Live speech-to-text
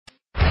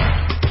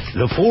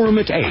The Forum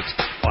at 8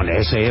 on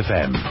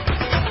SAfm.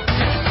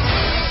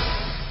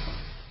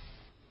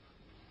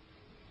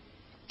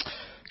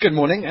 Good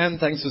morning, and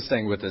thanks for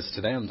staying with us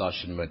today. I'm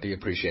Darshan Murthy.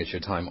 Appreciate your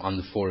time on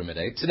the Forum at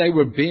 8. Today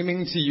we're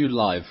beaming to you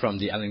live from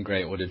the Alan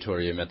Gray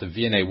Auditorium at the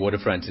V&A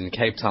Waterfront in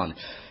Cape Town.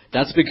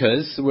 That's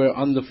because we're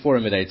on the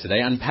Forum at 8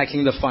 today,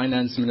 unpacking the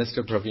Finance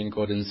Minister Pravin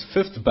Gordhan's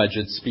fifth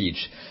budget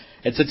speech.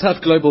 It's a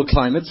tough global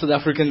climate. South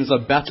Africans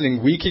are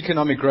battling weak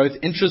economic growth,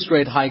 interest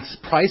rate hikes,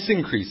 price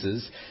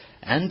increases,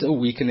 and a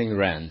weakening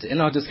rand.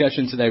 In our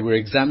discussion today, we're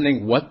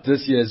examining what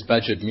this year's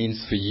budget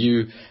means for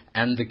you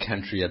and the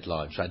country at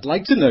large. I'd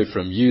like to know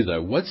from you,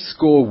 though, what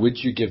score would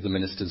you give the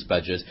minister's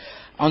budget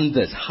on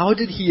this? How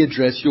did he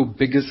address your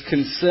biggest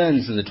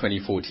concerns in the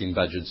 2014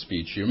 budget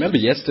speech? You remember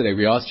yesterday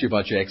we asked you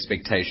about your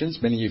expectations.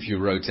 Many of you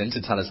wrote in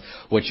to tell us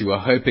what you were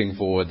hoping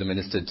for the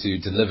minister to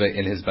deliver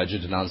in his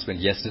budget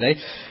announcement yesterday.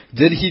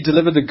 Did he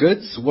deliver the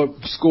goods? What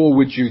score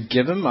would you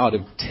give him out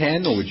of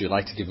 10, or would you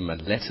like to give him a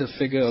letter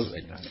figure,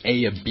 an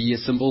A, a B, a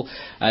symbol?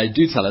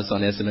 Do tell us on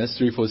SMS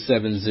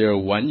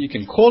 34701. You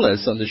can call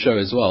us on the show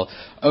as well,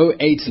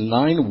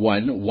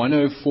 0891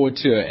 104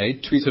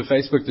 208. Tweet or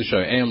Facebook the show,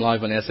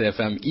 AMLive on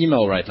SAfm.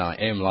 Email right now,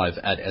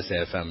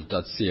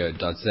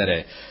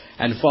 amlive@safm.co.za.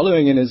 And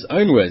following in his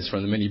own words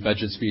from the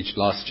mini-budget speech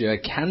last year,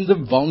 can the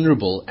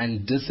vulnerable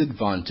and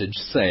disadvantaged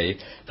say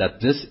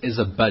that this is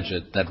a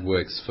budget that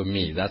works for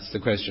me? That's the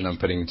question I'm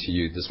putting to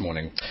you this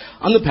morning.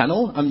 On the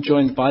panel, I'm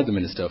joined by the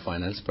Minister of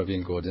Finance,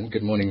 Pravin Gordhan.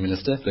 Good morning,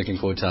 Minister. Looking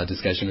forward to our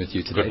discussion with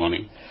you today. Good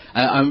morning.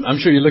 I'm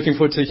sure you're looking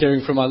forward to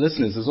hearing from our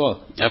listeners as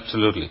well.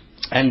 Absolutely.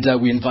 And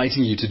we're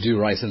inviting you to do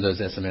write in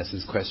those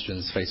SMSs,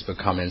 questions, Facebook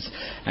comments,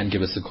 and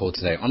give us a call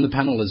today. On the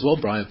panel as well,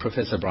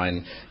 Professor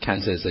Brian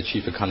Cantor is the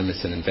Chief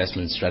Economist and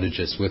Investment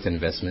Strategist with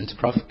Investment.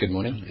 Prof, good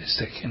morning.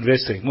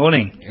 Investing.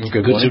 Morning.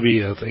 Good to be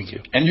here. Thank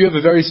you. And you have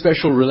a very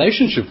special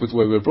relationship with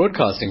where we're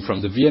broadcasting from,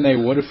 the V&A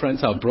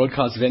Waterfront, our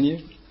broadcast venue.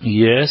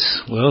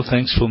 Yes. Well,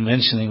 thanks for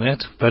mentioning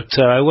that. But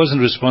I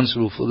wasn't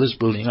responsible for this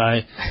building.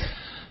 I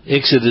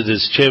exited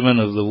as chairman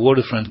of the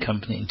Waterfront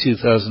Company in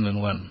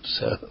 2001.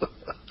 So...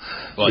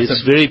 Well,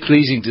 it's very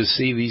pleasing to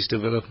see these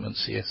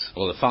developments, yes.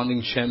 Well, the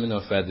founding chairman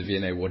of the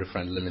V&A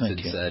Waterfront Limited,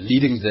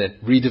 leading the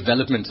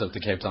redevelopment of the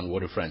Cape Town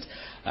waterfront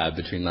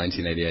between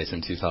 1988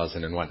 and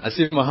 2001.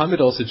 Asif Mohammed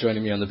also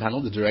joining me on the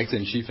panel, the Director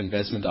and Chief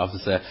Investment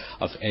Officer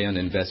of Aon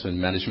Investment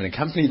Management, a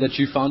company that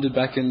you founded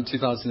back in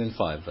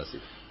 2005,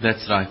 Asif.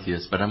 That's right,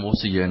 yes. But I'm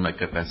also here in my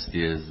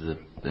capacity as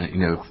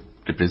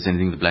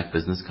representing the Black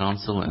Business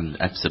Council and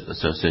APSIP,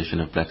 Association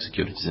of Black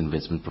Securities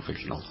Investment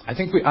Professionals.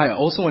 I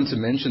also want to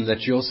mention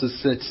that you also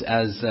sit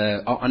as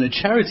on a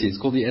charity. It's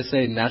called the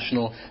SA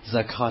National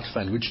Zakat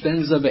Fund, which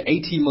spends over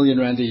 80 million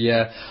rand a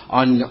year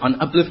on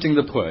uplifting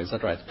the poor. Is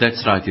that right?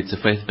 That's right. It's a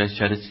faith-based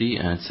charity,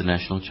 and it's a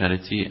national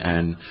charity,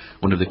 and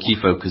one of the key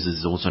focuses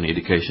is also on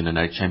education, and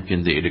I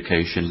champion the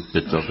education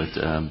bit of it,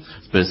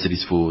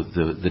 bursaries for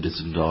the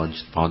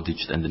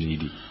disadvantaged and the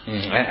needy.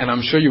 And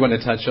I'm sure you want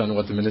to touch on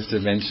what the Minister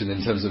mentioned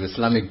in terms of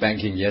Islamic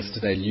banking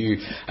yesterday, new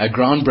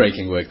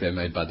groundbreaking work there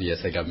made by the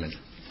SA government.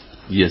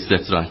 Yes,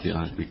 that's right.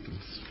 Yeah.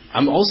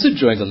 I'm also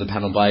joined on the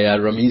panel by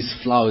Ramiz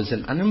Flowers,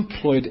 an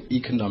unemployed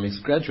economics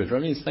graduate.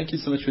 Ramiz, thank you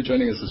so much for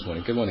joining us this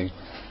morning. Good morning.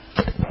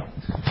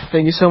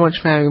 Thank you so much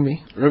for having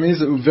me.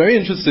 Ramiz, I'm very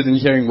interested in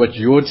hearing what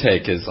your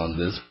take is on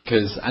this,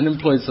 because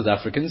unemployed South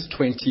Africans,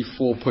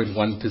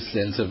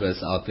 24.1% of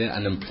us out there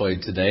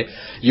unemployed today.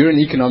 You're an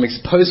economics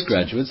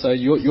postgraduate, so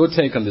your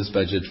take on this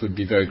budget would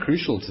be very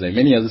crucial today.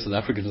 Many other South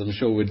Africans, I'm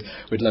sure, would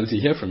love to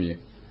hear from you.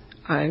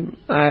 I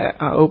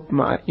hope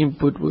my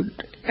input would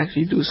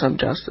actually do some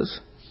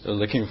justice. So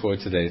looking forward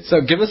to that.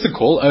 So give us a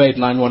call,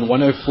 0891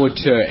 104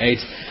 208.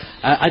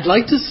 I'd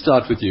like to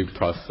start with you,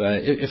 Prof,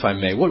 if I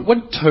may.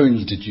 What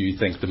tone did you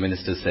think the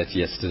Minister set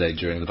yesterday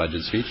during the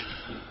budget speech?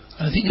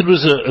 I think it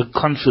was a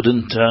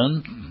confident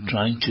tone,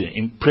 trying to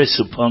impress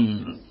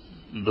upon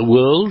the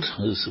world,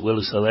 as well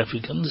as South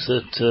Africans,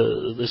 that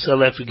the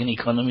South African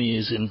economy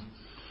is in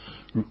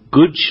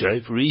good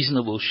shape,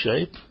 reasonable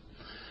shape,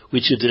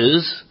 which it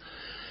is,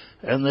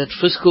 and that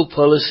fiscal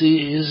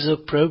policy is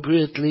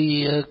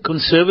appropriately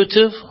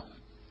conservative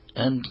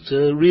and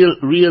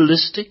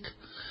realistic,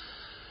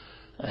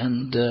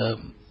 and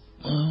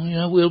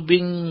we're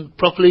being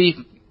properly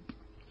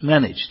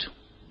managed.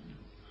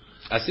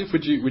 Asif,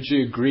 would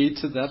you agree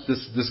to that?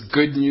 This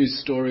good news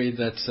story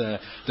that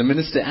the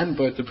Minister and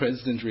both the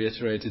President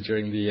reiterated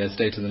during the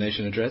State of the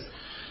Nation address?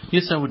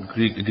 Yes, I would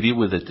agree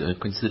with it,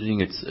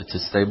 considering it's a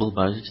stable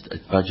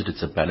budget,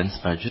 it's a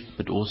balanced budget,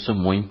 but also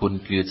more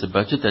importantly, it's a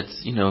budget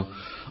that's,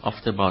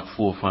 after about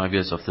 4 or 5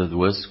 years after the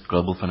worst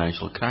global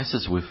financial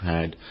crisis we've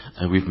had,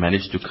 we've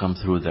managed to come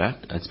through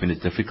that. It's been a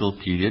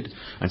difficult period,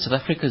 and South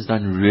Africa has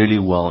done really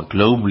well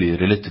globally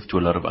relative to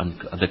a lot of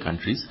other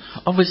countries.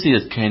 Obviously,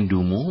 it can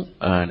do more,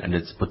 and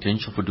it's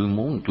potential for doing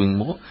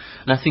more.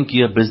 And I think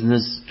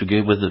business,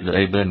 together with the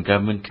Labour and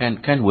government,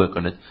 can work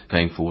on it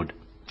going forward.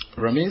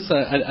 Ramiz,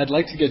 I'd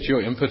like to get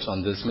your input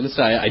on this.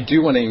 Minister, I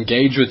do want to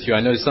engage with you. I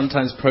know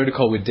sometimes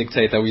protocol would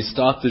dictate that we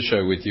start the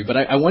show with you, but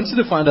I wanted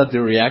to find out the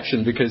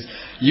reaction because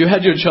you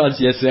had your chance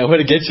yesterday. I want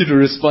to get you to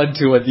respond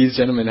to what these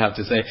gentlemen have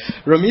to say.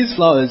 Ramiz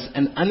Flowers,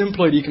 an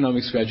unemployed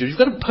economics graduate. You've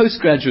got a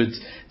postgraduate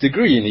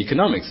degree in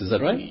economics, is that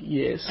right?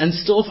 Yes. And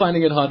still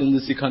finding it hard in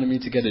this economy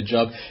to get a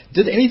job.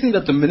 Did anything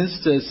that the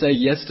minister say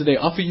yesterday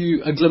offer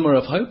you a glimmer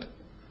of hope?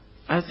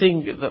 I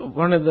think that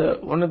one of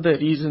the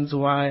reasons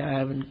why I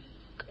haven't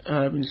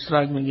been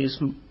struggling is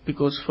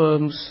because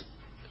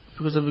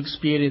of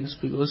experience,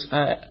 because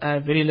I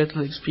have very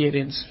little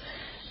experience,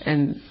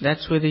 and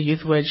that's where the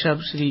youth wage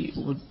subsidy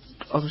would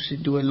obviously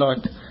do a lot.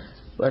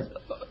 But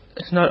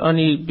it's not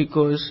only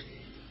because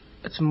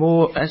it's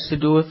more has to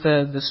do with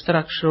the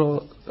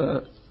structural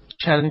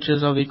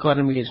challenges of the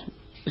economy.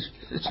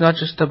 It's not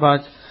just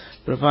about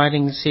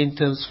providing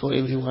incentives for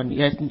everyone.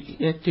 You have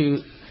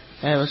to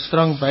have a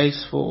strong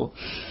base so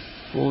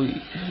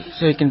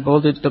you can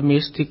build a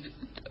domestic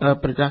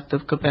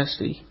productive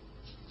capacity.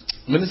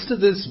 Minister,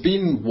 there's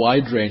been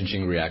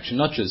wide-ranging reaction,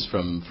 not just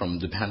from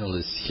the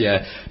panelists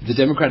here. The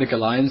Democratic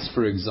Alliance,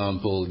 for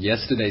example,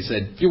 yesterday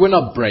said you were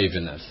not brave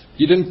enough.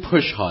 You didn't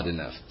push hard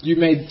enough. You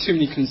made too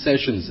many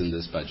concessions in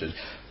this budget.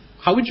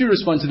 How would you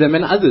respond to them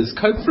and others?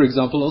 Coke, for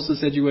example, also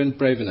said you weren't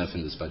brave enough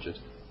in this budget.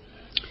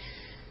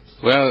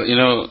 Well,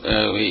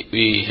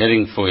 we're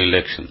heading for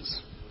elections,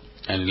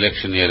 and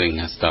electioneering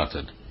has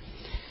started.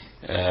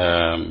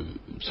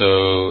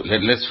 So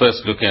let's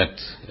first look at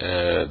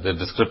the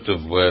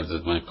descriptive words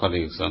that my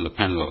colleagues on the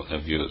panel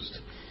have used.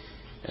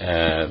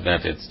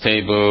 That it's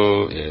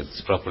stable,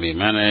 it's properly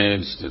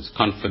managed, it's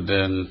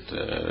confident,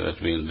 that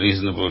we're in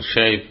reasonable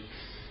shape,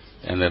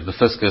 and that the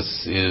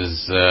fiscus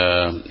is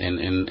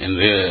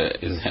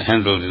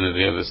handled in a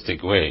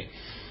realistic way.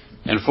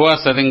 And for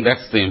us, I think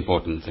that's the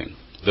important thing.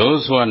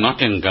 Those who are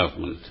not in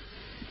government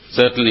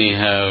certainly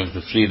have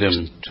the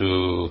freedom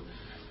to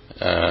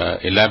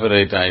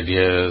elaborate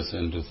ideas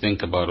and to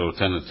think about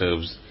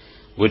alternatives,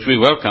 which we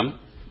welcome.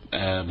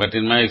 But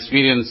in my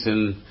experience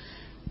in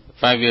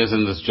 5 years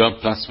in this job,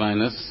 plus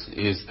minus,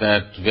 is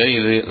that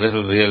very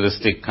little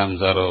realistic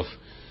comes out of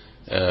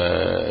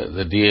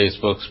the DA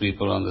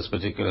spokespeople on this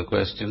particular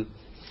question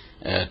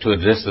to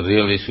address the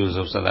real issues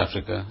of South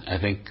Africa. I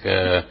think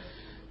the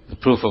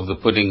proof of the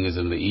pudding is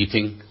in the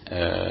eating.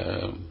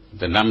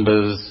 The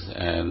numbers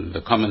and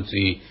the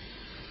commentary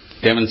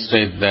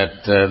demonstrate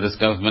that this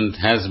government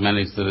has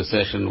managed the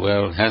recession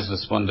well, has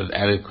responded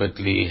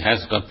adequately,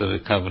 has got the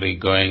recovery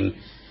going.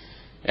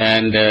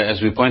 And as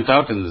we point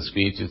out in the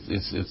speech,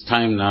 it's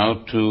time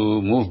now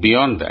to move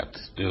beyond that,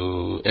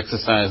 to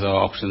exercise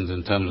our options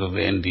in terms of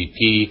the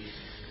NDP.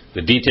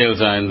 The details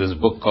are in this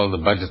book called The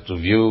Budget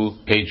Review,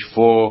 page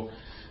 4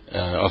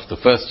 of the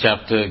first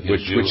chapter.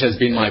 Which has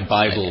been my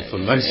Bible for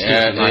most of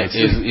the night.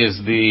 Is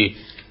the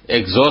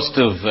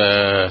exhaustive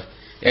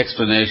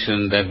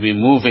explanation that we're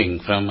moving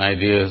from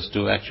ideas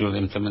to actual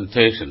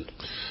implementation.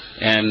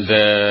 And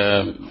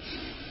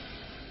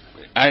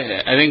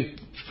I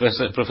think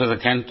Professor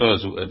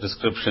Cantor's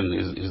description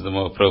is the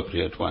more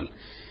appropriate one,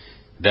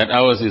 that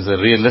ours is a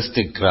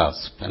realistic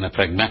grasp and a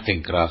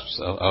pragmatic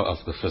grasp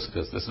of the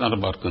fiscus. It's not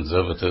about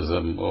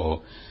conservatism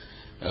or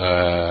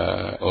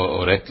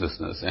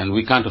recklessness, and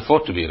we can't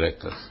afford to be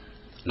reckless,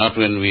 not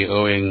when we're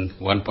owing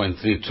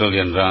 1.3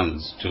 trillion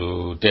rands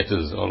to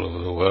debtors all over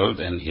the world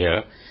and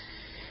here.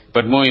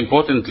 But more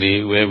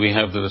importantly, where we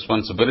have the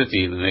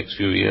responsibility in the next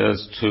few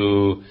years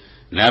to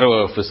narrow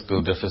our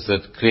fiscal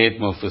deficit, create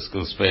more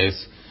fiscal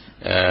space,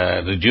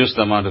 reduce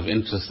the amount of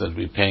interest that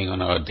we're paying on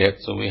our debt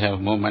so we have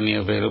more money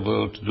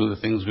available to do the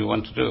things we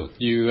want to do.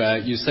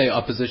 You say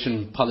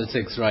opposition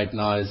politics right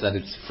now is that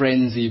it's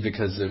frenzy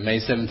because the May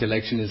 7th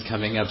election is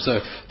coming up, so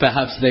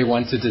perhaps they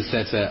wanted to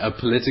set a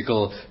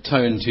political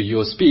tone to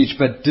your speech.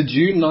 But did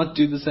you not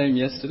do the same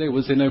yesterday?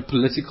 Was there no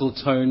political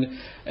tone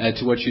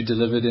to what you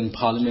delivered in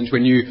Parliament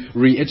when you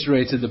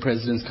reiterated the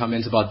President's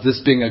comment about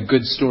this being a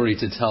good story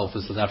to tell for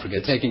South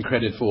Africa, taking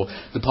credit for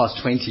the past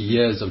 20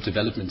 years of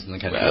development in the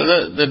country?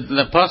 Well,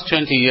 the past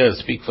 20 years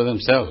speak for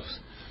themselves.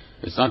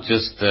 It's not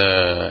just,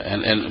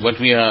 and what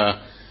we are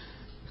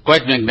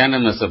quite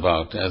magnanimous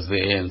about as the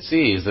ANC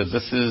is that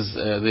this is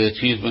the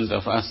achievement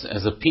of us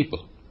as a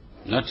people,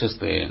 not just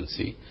the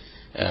ANC.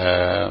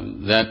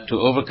 That to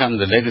overcome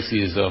the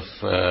legacies of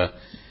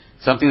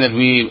something that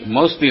we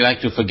mostly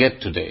like to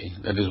forget today,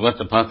 that is what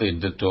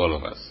apartheid did to all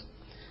of us,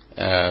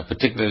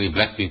 particularly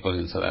black people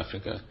in South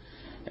Africa,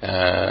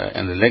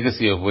 and the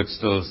legacy of which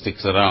still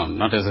sticks around,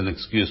 not as an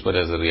excuse but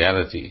as a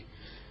reality.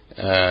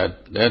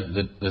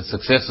 The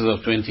successes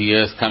of 20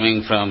 years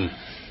coming from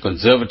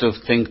conservative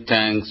think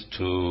tanks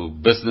to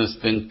business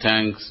think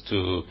tanks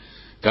to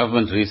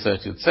government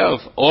research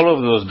itself, all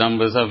of those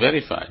numbers are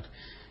verified.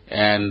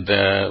 And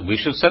we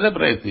should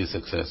celebrate these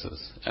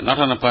successes, and not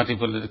on a party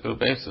political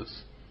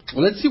basis.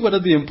 Well, let's see what are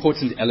the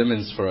important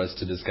elements for us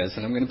to discuss,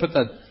 and I'm going to put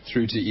that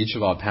through to each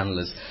of our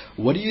panelists.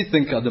 What do you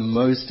think are the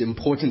most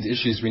important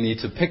issues we need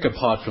to pick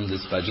apart from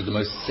this budget, the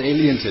most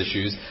salient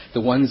issues,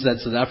 the ones that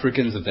South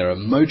Africans, if there are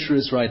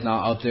motorists right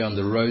now out there on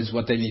the roads,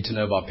 what they need to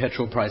know about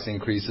petrol price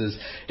increases,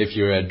 if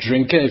you're a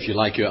drinker, if you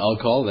like your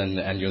alcohol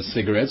and your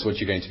cigarettes, what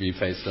you're going to be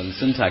faced on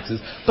sin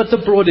taxes, but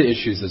the broader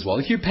issues as well.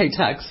 If you pay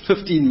tax,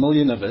 15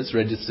 million of us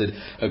registered,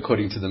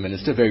 according to the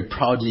minister, very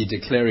proudly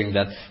declaring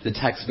that the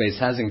tax base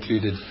has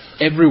included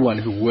everyone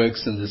who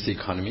works in this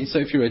economy. So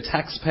if you're a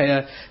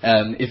taxpayer,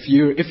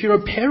 if you're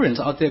a parent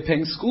out there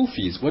paying school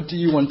fees, what do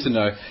you want to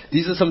know?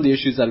 These are some of the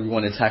issues that we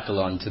want to tackle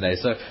on today.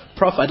 So,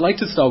 Prof, I'd like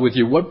to start with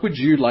you. What would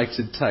you like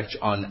to touch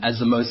on as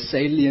the most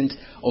salient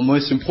or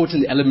most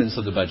important elements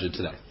of the budget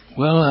today?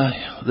 Well,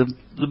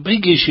 the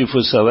big issue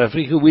for South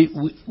Africa,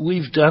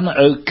 we've done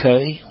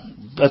okay,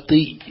 but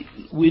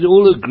we'd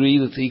all agree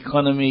that the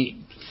economy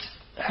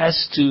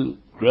has to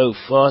grow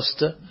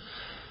faster,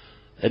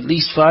 at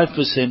least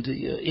 5% a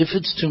year, if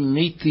it's to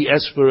meet the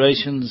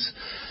aspirations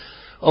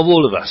of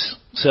all of us.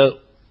 So,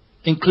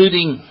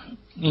 including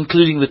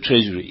the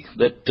Treasury,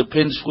 that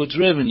depends for its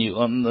revenue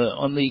on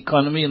the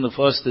economy, and the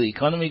faster the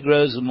economy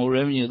grows, the more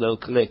revenue they'll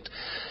collect.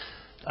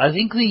 I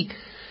think the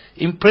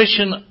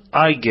impression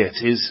I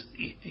get is,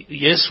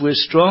 yes, we're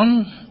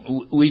strong.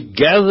 We've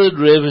gathered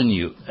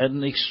revenue at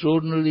an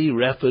extraordinarily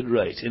rapid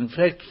rate. In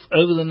fact,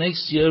 over the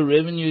next year,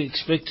 revenue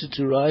expected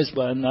to rise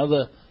by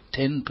another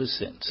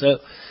 10%. So,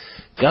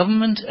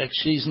 government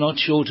actually is not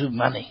short of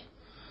money.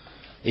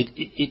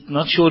 It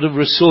not short of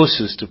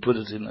resources, to put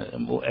it in a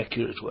more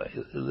accurate way.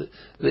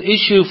 The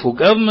issue for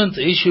government,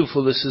 the issue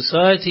for the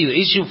society, the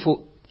issue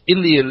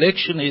in the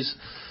election is,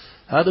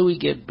 how do we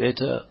get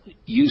better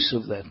use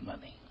of that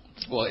money?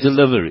 Well,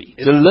 delivery.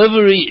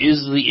 Delivery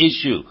is the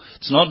issue.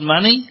 It's not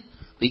money.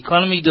 The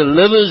economy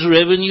delivers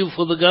revenue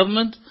for the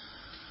government.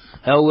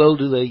 How well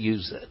do they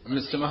use that?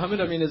 Mr.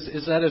 Mohammed, I mean,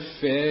 is that a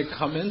fair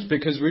comment?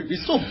 Because we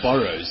still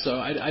borrow, so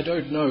I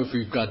don't know if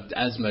we've got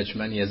as much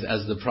money as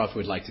the Prof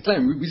would like to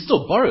claim. We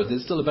still borrow.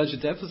 There's still a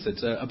budget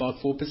deficit,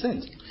 about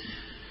 4%.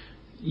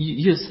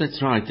 Yes,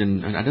 that's right,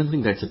 and I don't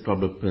think that's a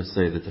problem per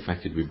se, that the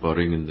fact that we're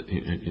borrowing,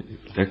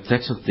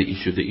 that's not the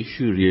issue. The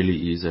issue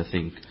really is, I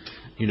think,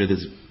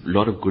 there's a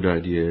lot of good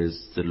ideas,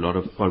 a lot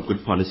of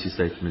good policy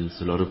statements,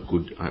 a lot of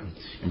good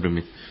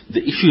implement.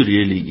 The issue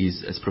really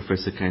is, as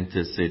Professor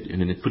Kanter said,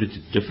 and then put it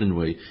a different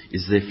way,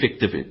 is the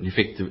effective and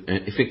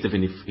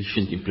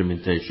efficient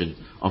implementation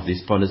of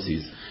these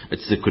policies.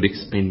 It's the correct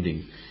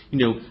spending.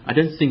 I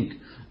don't think,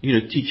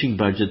 teaching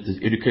budget, the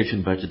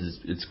education budget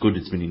it's good,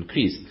 it's been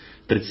increased,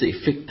 but it's the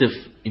effective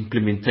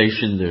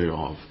implementation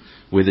thereof,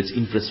 whether it's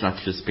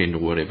infrastructure spend or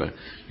whatever.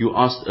 You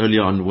asked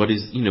earlier on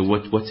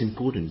what's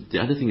important. The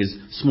other thing is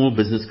small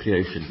business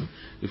creation.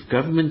 If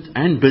government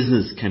and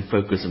business can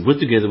focus and work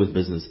together with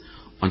business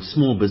on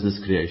small business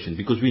creation,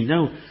 because we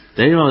know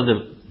they are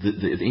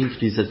the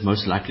entities that's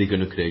most likely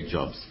going to create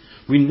jobs.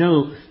 We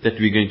know that if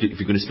we're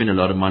going to spend a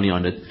lot of money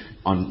on it,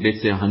 on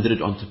let's say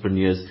 100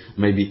 entrepreneurs,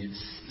 maybe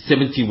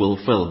 70 will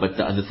fail, but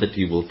the other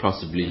 30 will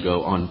possibly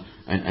go on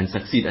and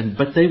succeed.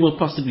 But they will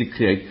possibly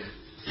create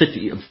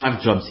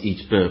 35 jobs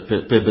each per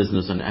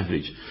business on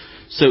average.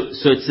 So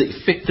it's the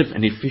effective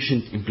and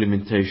efficient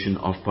implementation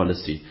of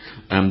policy.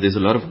 There's a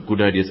lot of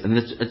good ideas, and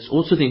it's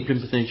also the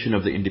implementation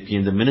of the NDP,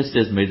 and the minister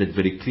has made it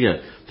very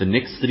clear. The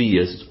next 3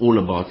 years is all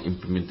about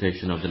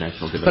implementation of the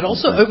national development. But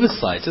also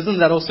oversight, isn't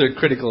that also a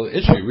critical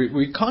issue?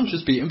 We can't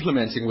just be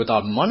implementing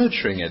without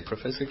monitoring it,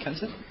 Professor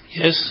Kanter?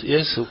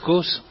 Yes, of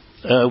course.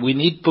 We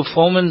need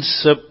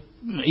performance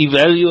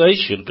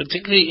evaluation,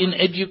 particularly in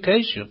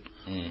education.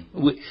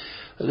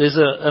 There's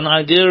an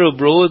idea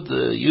abroad,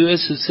 the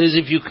US, that says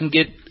if you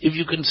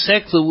can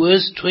sack the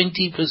worst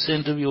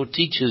 20% of your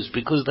teachers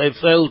because they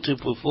fail to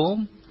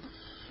perform,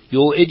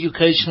 your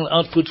educational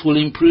output will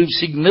improve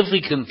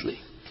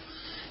significantly.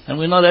 And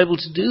we're not able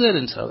to do that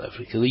in South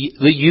Africa.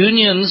 The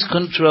unions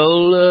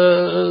control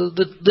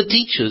the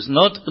teachers,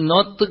 not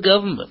the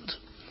government.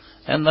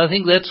 And I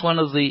think that's one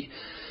of the...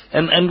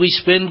 And we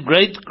spend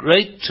great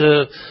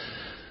sums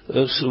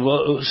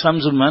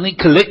of money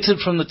collected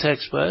from the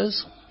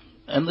taxpayers.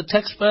 And the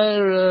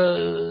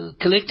taxpayer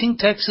collecting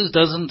taxes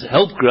doesn't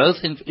help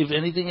growth. If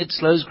anything, it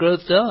slows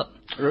growth down.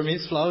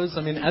 Ramiz Flowers,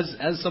 I mean,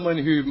 as someone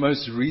who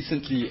most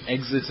recently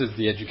exited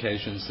the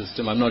education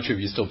system, I'm not sure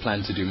if you still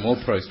plan to do more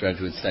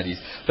postgraduate studies,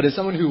 but as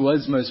someone who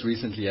was most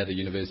recently at a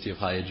University of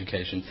Higher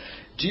Education,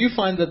 do you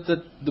find that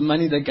the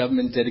money that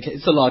government dedicates,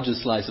 it's the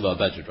largest slice of our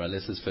budget, right?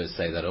 Let's just first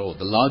say that all.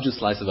 The largest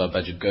slice of our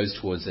budget goes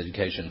towards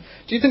education.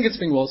 Do you think it's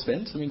being well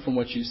spent? I mean, from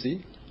what you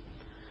see?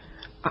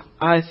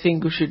 I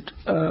think we should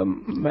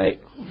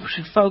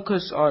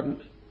focus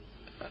on.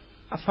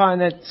 I find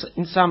that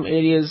in some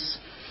areas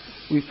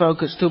we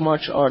focus too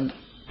much on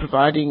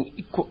providing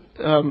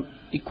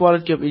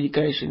equality of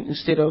education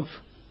instead of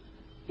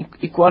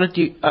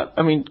equality.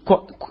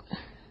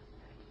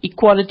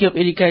 Equality of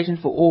education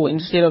for all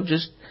instead of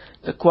just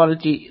the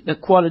quality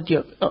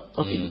of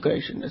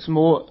education. It's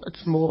more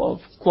of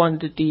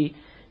quantity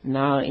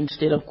now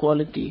instead of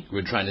quality.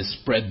 We're trying to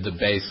spread the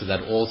base so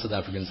that all South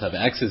Africans have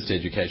access to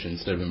education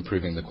instead of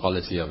improving the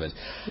quality of it.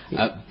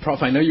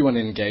 Prof, I know you want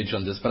to engage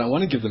on this, but I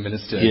want to give the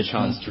Minister a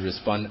chance to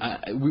respond.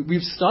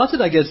 We've started,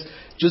 I guess,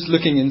 just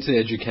looking into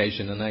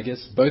education, and I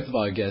guess both of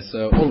our guests,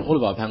 all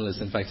of our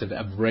panelists, in fact,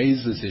 have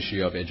raised this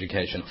issue of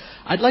education.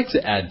 I'd like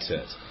to add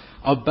to it.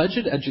 Our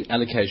budget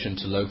allocation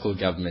to local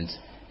government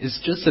is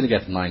just sitting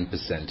at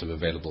 9% of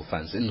available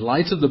funds. In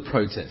light of the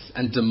protests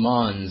and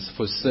demands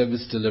for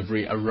service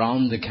delivery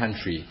around the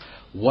country,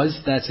 was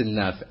that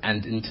enough?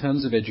 And in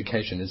terms of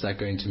education, is that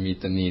going to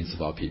meet the needs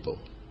of our people?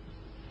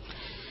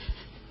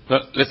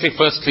 Well, let me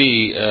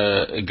firstly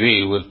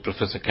agree with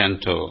Professor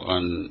Canto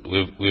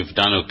on we've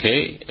done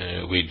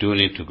okay. We do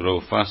need to grow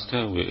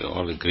faster. We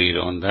all agreed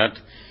on that.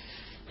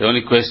 The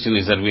only question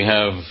is that we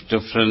have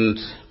different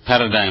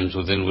paradigms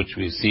within which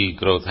we see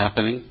growth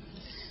happening.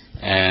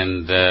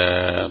 And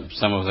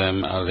some of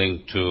them are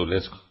linked to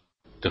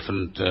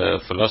different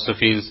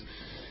philosophies,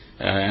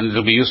 and it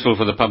will be useful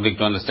for the public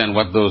to understand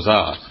what those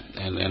are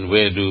and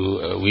where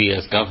do we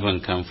as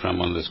government come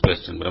from on this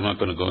question, but I'm not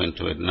going to go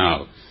into it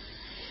now.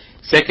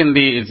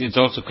 Secondly, it's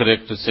also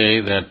correct to say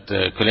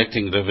that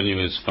collecting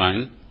revenue is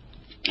fine,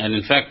 and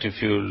in fact,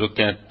 if you look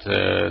at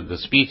the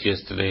speech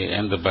yesterday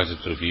and the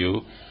budget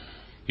review,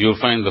 you'll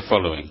find the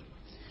following.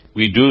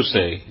 We do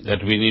say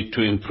that we need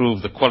to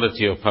improve the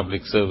quality of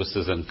public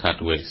services and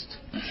cut waste.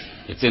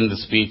 It's in the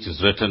speech,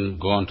 it's written,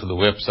 go onto the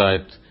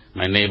website.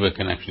 My neighbor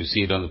can actually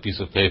see it on the piece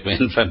of paper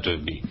in front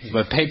of me.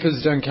 But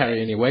papers don't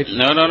carry any weight.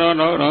 No.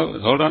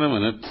 Hold on a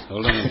minute.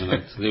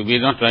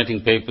 We're not writing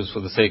papers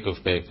for the sake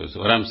of papers.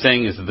 What I'm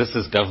saying is that this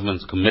is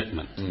government's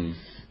commitment,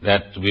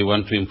 that we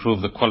want to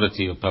improve the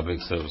quality of public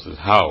services.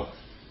 How?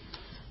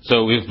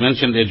 So we've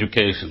mentioned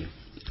education.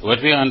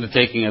 What we are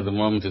undertaking at the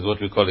moment is what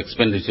we call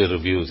expenditure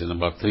reviews in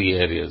about 3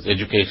 areas.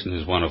 Education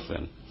is one of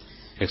them.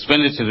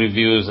 Expenditure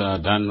reviews are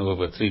done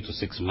over 3 to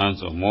 6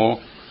 months or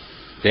more.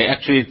 They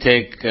actually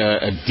take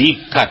a deep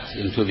cut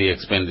into the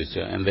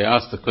expenditure, and they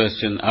ask the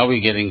question, are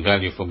we getting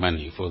value for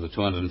money for the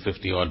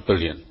 250-odd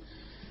billion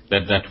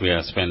that we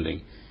are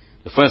spending?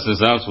 The first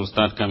results will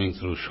start coming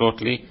through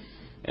shortly,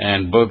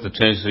 and both the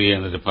Treasury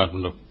and the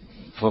Department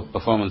of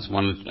Performance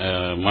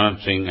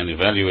Monitoring and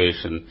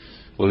Evaluation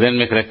will then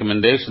make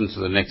recommendations to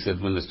the next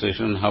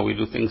administration on how we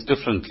do things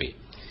differently.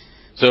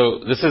 So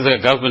this is a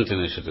government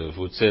initiative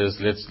which says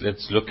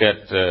let's look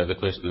at the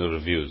question of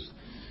reviews.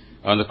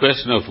 On the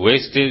question of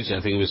wastage, I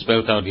think we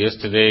spelled out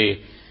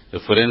yesterday the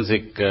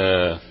forensic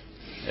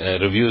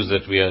reviews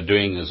that we are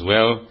doing as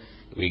well.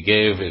 We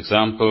gave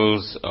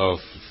examples of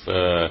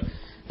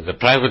the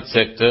private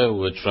sector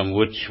from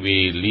which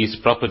we lease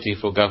property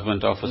for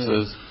government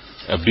offices,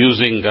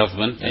 abusing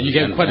government. And you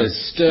gave quite a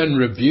stern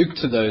rebuke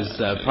to those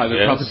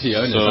private property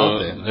owners out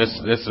there.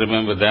 Let's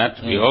remember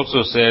that. We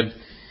also said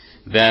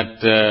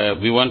that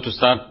we want to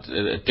start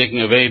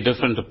taking a very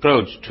different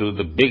approach to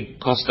the big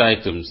cost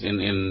items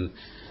in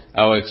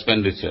our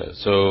expenditure.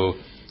 So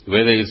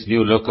whether it's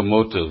new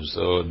locomotives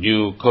or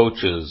new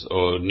coaches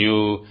or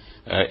new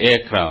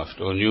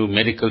aircraft or new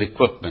medical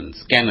equipment,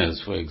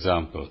 scanners, for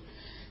example.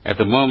 At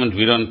the moment,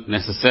 we don't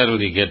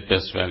necessarily get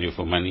best value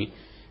for money.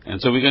 And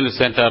so we're going to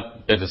set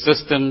up better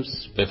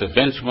systems, better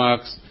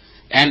benchmarks,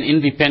 and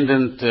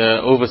independent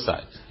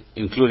oversight,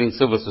 including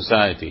civil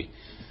society,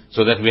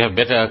 so that we have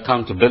better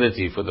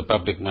accountability for the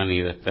public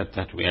money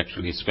that we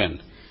actually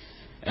spend.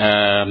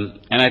 And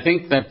I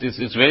think that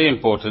it's very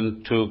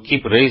important to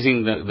keep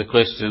raising the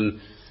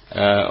question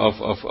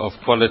of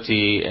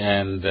quality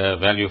and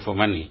value for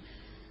money.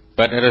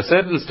 But at a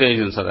certain stage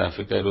in South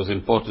Africa, it was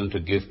important to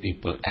give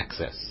people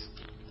access.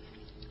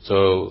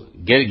 So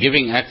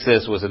giving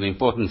access was an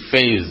important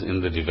phase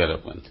in the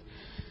development.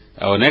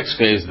 Our next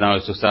phase now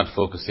is to start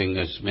focusing,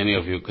 as many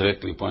of you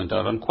correctly point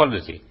out, on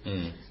quality.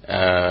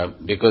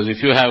 Because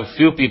if you have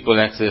few people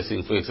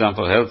accessing, for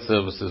example, health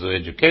services or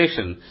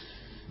education,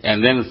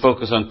 and then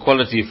focus on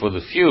quality for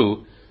the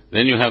few,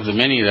 then you have the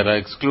many that are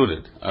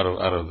excluded out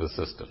of the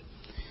system.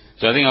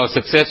 So I think our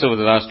success over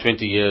the last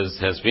 20 years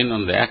has been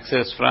on the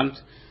access front,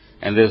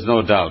 and there's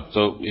no doubt.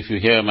 So if you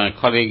hear my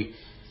colleague,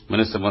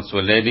 Minister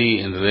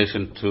Motsoaledi, in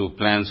relation to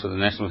plans for the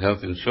National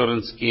Health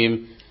Insurance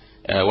Scheme,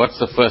 what's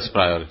the first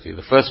priority?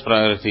 The first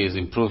priority is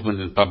improvement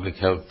in public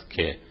health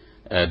care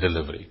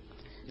delivery,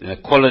 the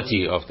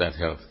quality of that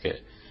health care.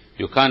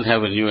 You can't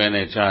have a new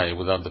NHI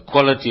without the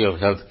quality of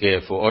health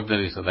care for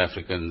ordinary South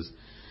Africans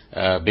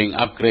being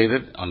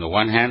upgraded on the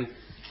one hand,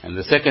 and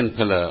the second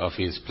pillar of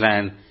his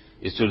plan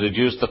is to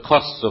reduce the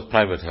costs of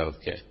private health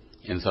care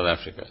in South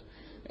Africa,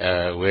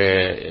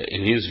 where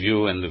in his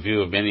view and the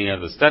view of many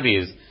other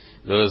studies,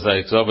 those are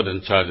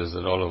exorbitant charges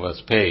that all of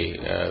us pay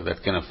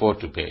that can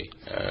afford to pay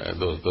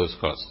those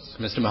costs.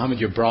 Mr. Mohammed,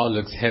 your brow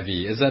looks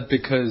heavy. Is that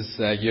because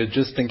you're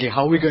just thinking,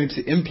 how are we going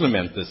to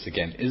implement this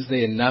again? Is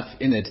there enough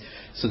in it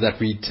so that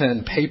we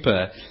turn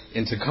paper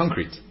into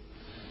concrete?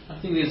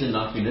 I think there's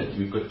enough in it.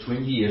 We've got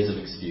 20 years of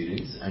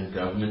experience, and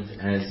government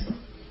has...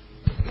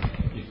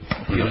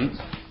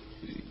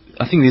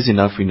 I think there's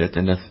enough in it,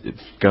 and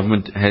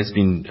government has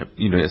been,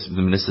 as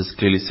the ministers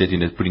clearly said,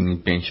 putting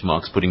in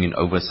benchmarks, putting in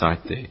oversight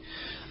there.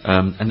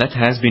 And that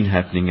has been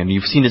happening, and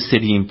you've seen a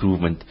steady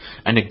improvement.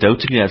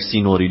 Anecdotally, I've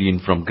seen already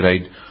from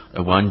grade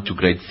 1 to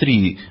grade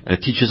 3,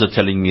 teachers are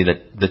telling me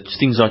that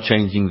things are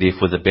changing there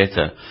for the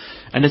better.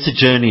 And it's a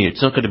journey.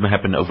 It's not going to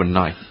happen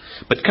overnight.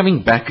 But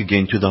coming back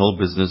again to the whole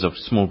business of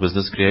small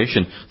business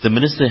creation, the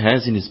minister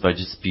has in his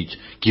budget speech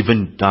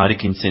given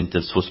direct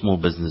incentives for small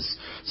businesses,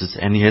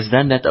 and he has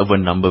done that over a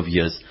number of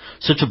years.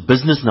 So to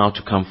business now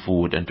to come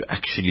forward and to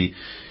actually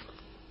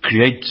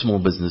create small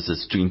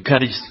businesses, to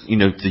encourage,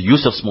 the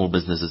use of small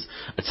businesses,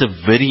 it's a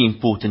very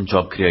important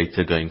job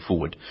creator going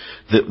forward.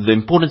 The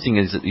important thing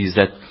is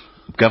that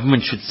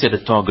government should set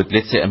a target,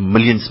 let's say 1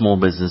 million small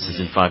businesses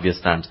in 5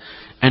 years' time,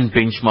 and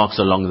benchmarks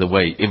along the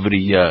way every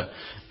year.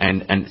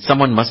 And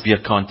someone must be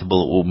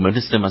accountable, or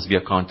minister must be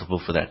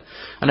accountable for that.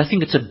 And I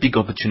think it's a big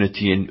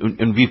opportunity,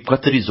 and we've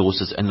got the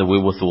resources and the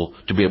wherewithal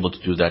to be able to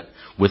do that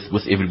with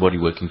everybody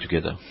working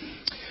together.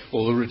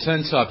 Well, we'll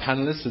return to our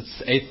panelists.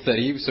 It's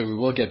 8:30, so we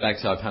will get back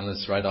to our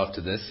panelists right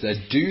after this.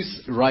 Do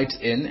write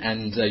in,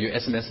 and your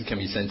SMSs can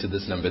be sent to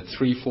this number,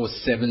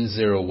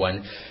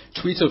 34701.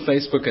 Tweet or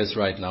Facebook us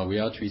right now. We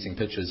are tweeting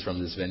pictures from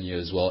this venue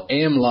as well.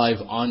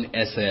 AMLive on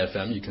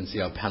SAfm. You can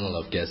see our panel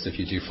of guests if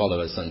you do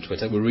follow us on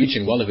Twitter. We're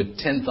reaching well over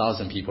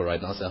 10,000 people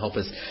right now, so help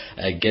us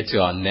get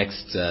to our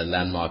next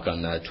landmark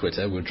on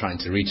Twitter. We're trying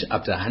to reach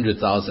up to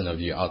 100,000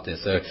 of you out there.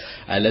 So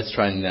let's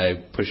try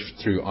and push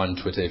through on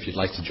Twitter if you'd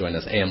like to join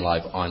us.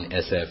 AMLive on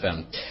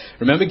SAfm.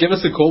 Remember, give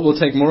us a call. We'll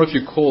take more of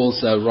your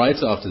calls right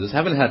after this.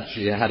 Haven't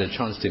actually had a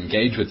chance to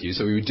engage with you,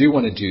 so we do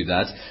want to do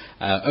that.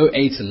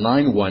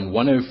 0891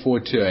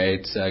 10428.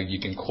 You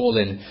can call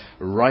in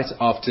right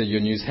after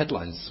your news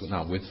headlines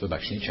now with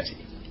Vibhashini Chetty.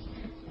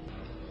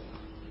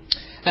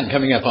 And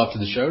coming up after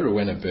the show,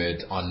 Rowena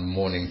Bird on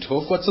Morning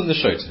Talk. What's on the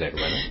show today,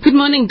 Rowena? Good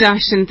morning,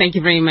 Darshan. Thank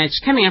you very much.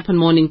 Coming up on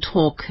Morning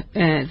Talk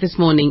this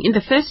morning, in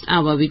the first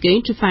hour, we're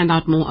going to find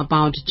out more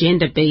about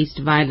gender-based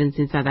violence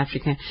in South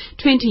Africa.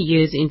 20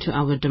 years into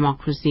our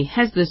democracy,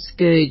 has the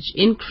scourge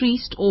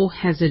increased or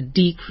has it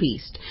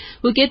decreased?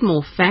 We'll get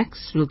more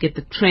facts. We'll get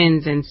the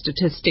trends and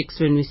statistics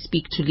when we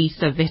speak to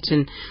Lisa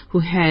Vetten, who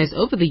has,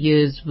 over the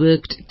years,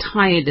 worked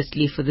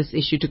tirelessly for this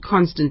issue to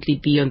constantly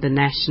be on the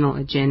national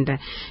agenda.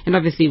 And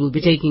obviously, we'll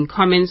be taking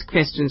comments,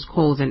 questions,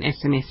 calls and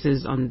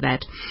SMSs on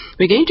that.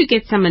 We're going to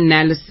get some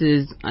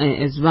analysis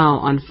as well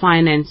on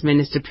Finance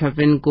Minister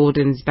Pravin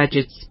Gordhan's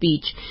budget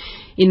speech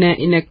in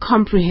a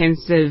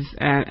comprehensive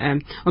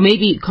or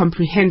maybe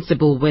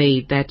comprehensible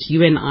way that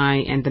you and I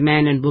and the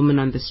man and woman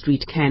on the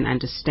street can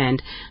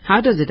understand.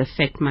 How does it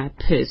affect my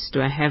purse?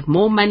 Do I have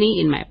more money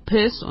in my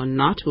purse or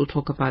not? We'll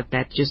talk about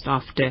that just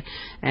after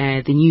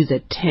the news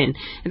at 10.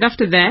 And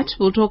after that,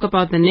 we'll talk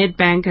about the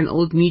Nedbank and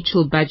Old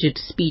Mutual budget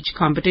speech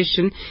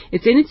competition.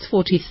 It's in its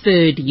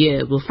 43rd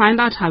year. We'll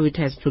find out how it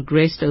has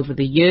progressed over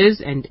the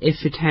years and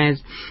if it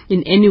has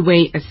in any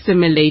way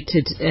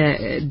assimilated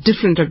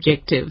different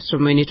objectives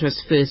from when it was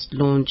first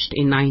launched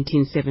in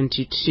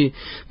 1972.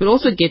 We'll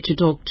also get to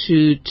talk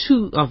to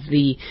two of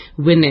the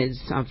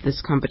winners of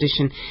this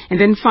competition. And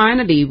then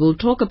finally, we'll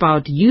talk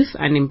about youth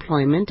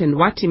unemployment and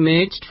what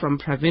emerged from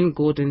Pravin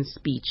Gordhan's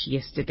speech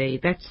yesterday.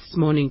 That's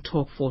Morning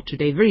Talk for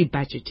today. Very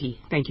budgety.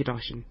 Thank you,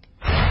 Darshan.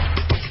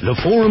 The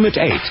Forum at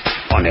 8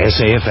 on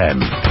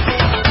SAfm.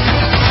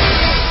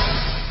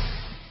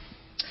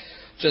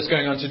 Just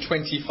going on to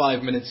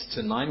 25 minutes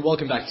to 9.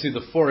 Welcome back to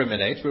the Forum at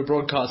 8. We're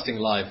broadcasting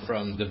live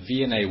from the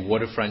V&A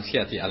waterfront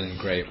here at the Alan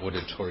Gray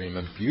Auditorium.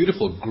 A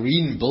beautiful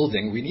green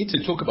building. We need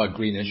to talk about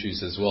green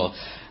issues as well.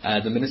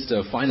 The Minister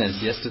of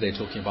Finance yesterday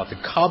talking about the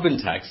carbon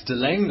tax,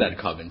 delaying that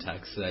carbon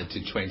tax to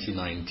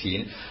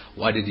 2019.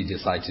 Why did he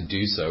decide to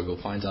do so?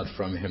 We'll find out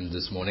from him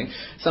this morning.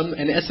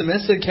 An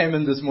SMS that came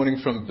in this morning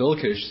from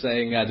Bilkish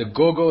saying the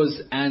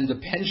Gogos and the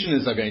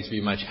pensioners are going to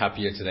be much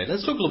happier today.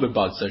 Let's talk a little bit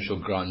about social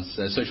grants,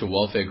 social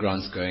welfare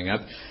grants going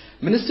up.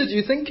 Minister, do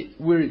you think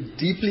we're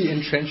deeply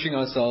entrenching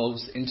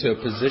ourselves into a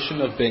position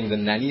of being the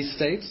nanny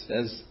state,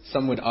 as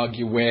some would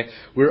argue, where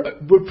we're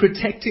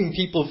protecting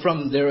people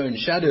from their own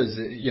shadows,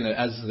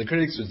 as the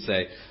critics would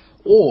say?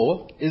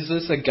 Or is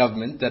this a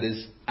government that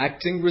is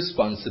acting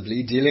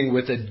responsibly, dealing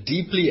with a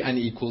deeply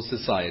unequal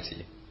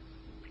society?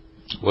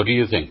 What do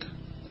you think?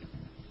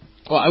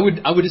 Well, I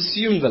would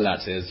assume the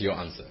latter is your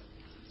answer.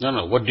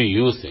 No, what do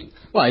you think?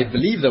 Well, I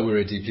believe that we're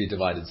a deeply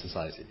divided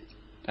society.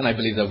 And I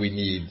believe that we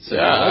need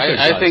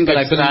I think but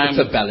I believe it's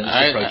a balanced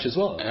approach as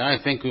well. I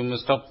think we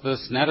must stop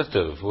this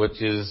narrative,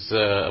 which is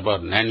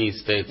about nanny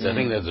states. I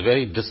think that's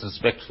very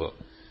disrespectful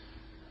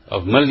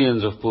of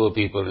millions of poor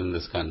people in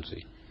this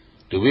country.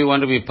 Do we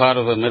want to be part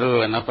of a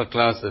middle and upper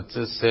class that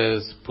just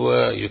says,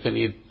 poor, you can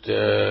eat,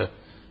 bread,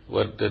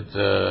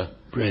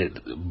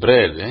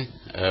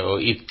 or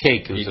eat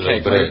cake instead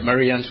of bread?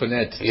 Marie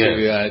Antoinette.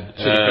 Yes.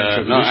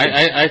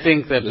 I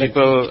think that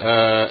people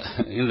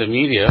in the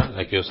media,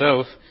 like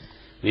yourself,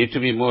 need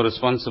to be more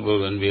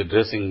responsible when we're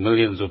addressing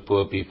millions of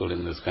poor people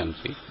in this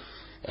country.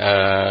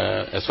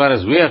 As far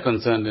as we are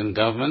concerned in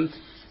government,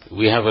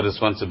 we have a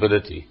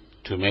responsibility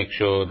to make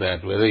sure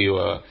that whether you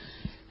are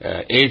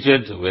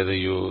aged, whether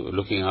you're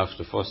looking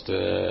after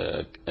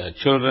foster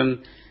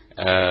children,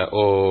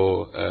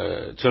 or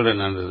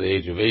children under the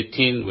age of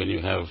 18, when you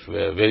have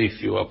very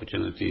few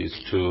opportunities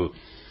to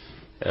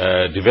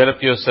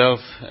develop yourself,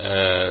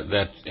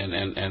 and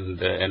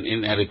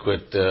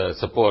inadequate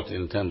support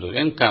in terms of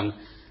income,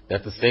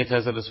 that the state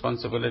has a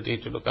responsibility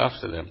to look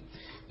after them.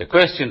 The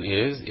question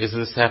is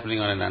this happening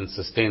on an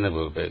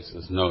unsustainable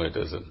basis? No, it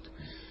isn't.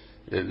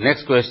 The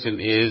next question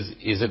is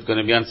it going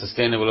to be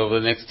unsustainable over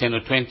the next 10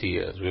 or 20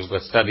 years? We've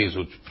got studies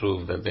which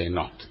prove that they're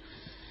not.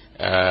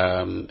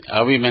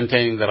 Are we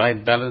maintaining the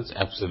right balance?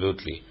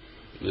 Absolutely.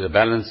 The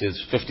balance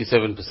is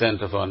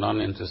 57% of our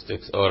non-interest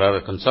or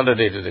rather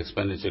consolidated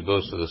expenditure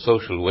goes to the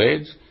social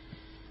wage,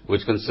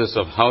 which consists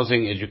of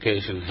housing,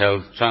 education,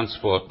 health,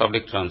 transport,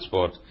 public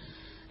transport,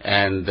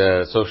 and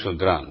social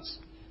grants.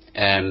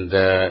 And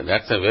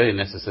that's a very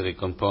necessary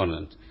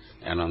component.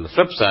 And on the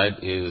flip side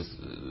is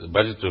the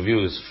budget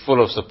review is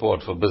full of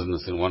support for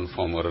business in one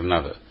form or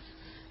another.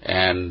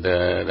 And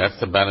that's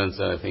the balance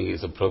that I think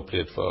is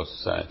appropriate for our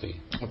society.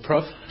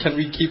 Prof, can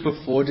we keep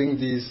affording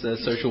these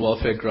social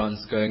welfare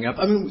grants going up?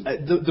 I mean,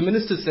 the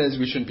Minister says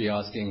we shouldn't be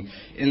asking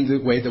in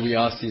the way that we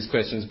ask these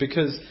questions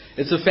because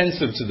it's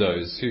offensive to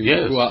those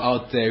who are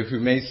out there who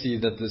may see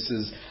that this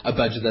is a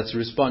budget that's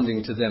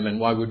responding to them, and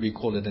why would we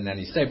call it a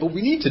nanny state? But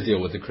we need to deal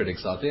with the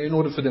critics out there in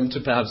order for them to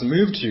perhaps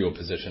move to your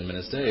position,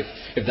 Minister,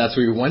 if that's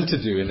what we want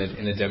to do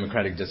in a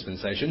democratic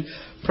dispensation.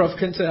 Prof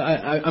Kinter,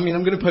 I'm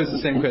going to pose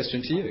the same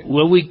question to you.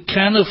 Well, we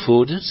can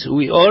afford it.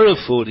 We are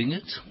affording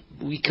it.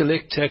 We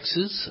collect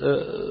taxes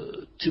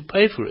to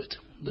pay for it.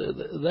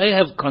 They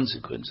have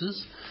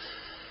consequences.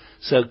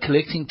 So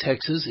collecting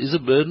taxes is a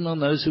burden on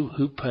those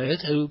who pay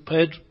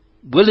it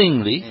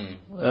willingly.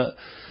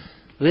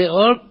 There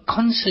are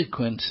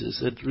consequences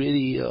that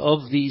really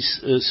of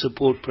these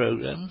support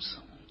programs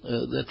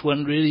that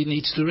one really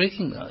needs to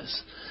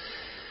recognize.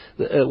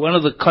 One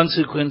of the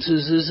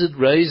consequences is it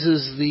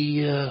raises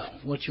the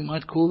what you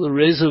might call the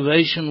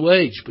reservation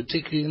wage,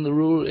 particularly in the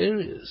rural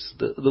areas.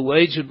 The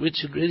wage at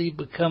which it really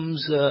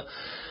becomes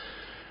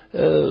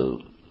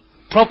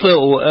proper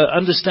or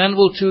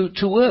understandable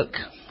to work,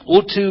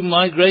 or to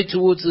migrate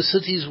towards the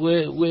cities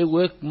where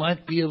work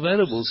might be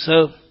available.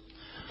 So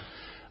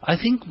I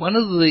think one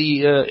of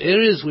the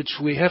areas which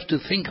we have to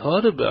think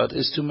hard about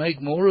is to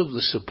make more of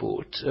the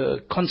support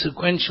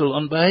consequential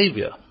on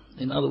behavior.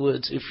 In other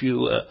words, if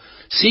you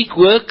seek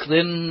work,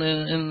 then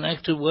in an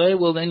active way,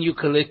 well, then you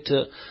collect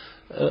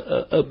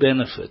a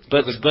benefit.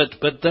 But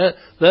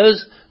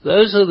those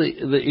are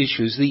the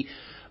issues, the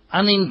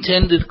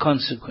unintended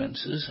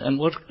consequences, and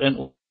what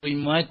we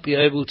might be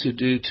able to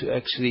do to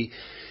actually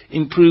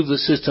improve the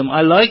system.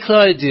 I like the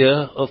idea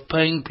of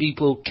paying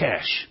people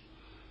cash.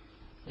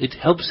 It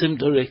helps them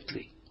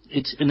directly.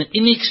 It's an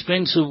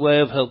inexpensive way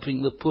of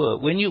helping the poor.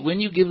 When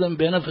you give them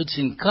benefits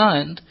in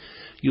kind,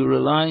 you're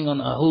relying on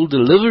a whole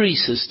delivery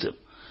system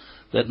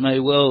that may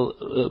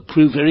well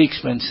prove very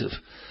expensive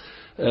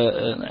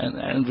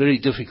and very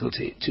difficult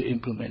to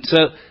implement.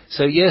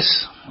 So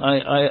yes,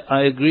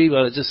 I agree,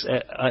 but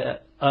I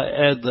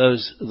add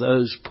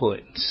those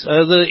points.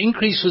 The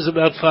increase was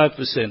about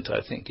 5%,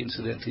 I think,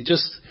 incidentally.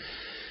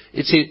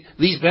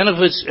 These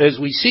benefits, as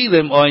we see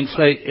them, are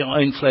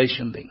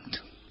inflation linked.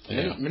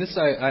 Yeah.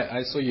 Minister,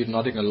 I saw you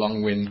nodding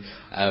along when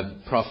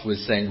Prof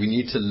was saying we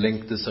need to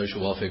link the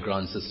social welfare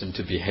grant system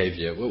to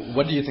behavior.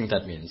 What do you think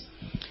that means?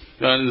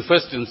 Well, in the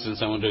first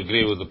instance, I want to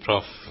agree with the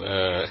Prof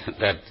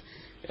that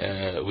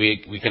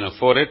we can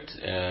afford it.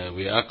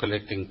 We are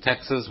collecting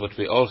taxes, but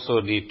we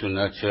also need to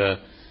nurture,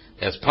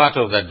 as part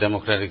of that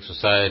democratic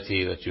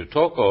society that you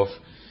talk of,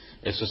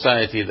 a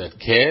society that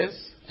cares,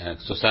 a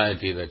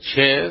society that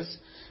shares,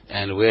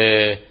 and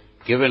where,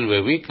 given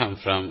where we come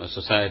from, a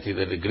society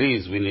that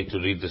agrees we need to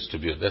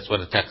redistribute. That's what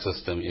a tax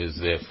system is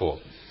there for.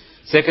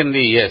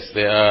 Secondly, yes,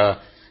 there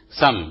are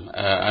some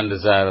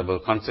undesirable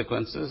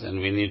consequences, and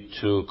we need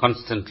to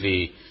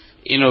constantly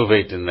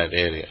innovate in that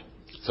area,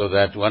 so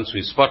that once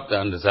we spot the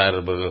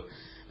undesirable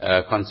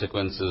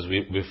consequences,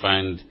 we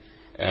find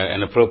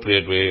an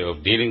appropriate way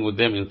of dealing with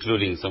them,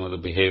 including some of the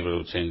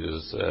behavioral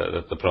changes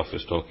that the Prof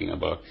is talking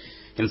about.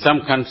 In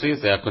some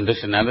countries, there are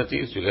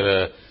conditionalities. You get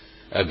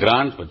a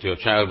grant, but your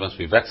child must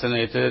be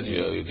vaccinated.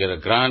 You get a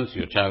grant,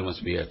 your child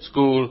must be at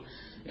school.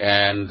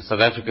 And South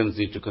Africans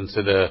need to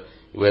consider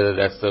whether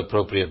that's the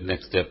appropriate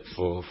next step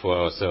for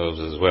ourselves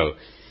as well.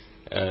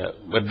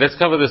 But let's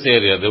cover this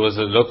area. There was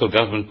a local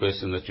government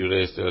question that you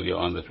raised earlier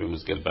on that we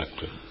must get back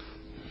to.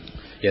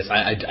 Yes,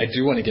 I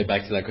do want to get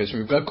back to that question.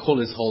 We've got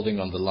callers holding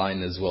on the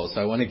line as well, so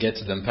I want to get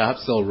to them.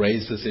 Perhaps they'll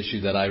raise this issue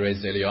that I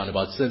raised earlier on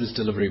about service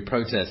delivery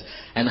protests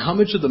and how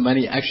much of the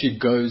money actually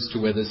goes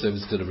to where the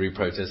service delivery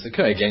protests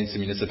occur against the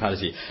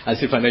municipality.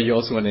 As if I know you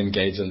also want to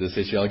engage on this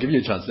issue. I'll give you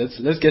a chance. Let's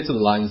get to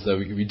the lines, though.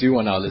 We do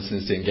want our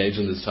listeners to engage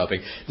on this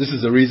topic. This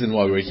is the reason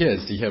why we're here,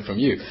 is to hear from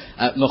you.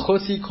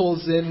 Mokosi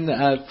calls in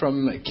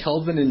from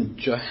Kelvin in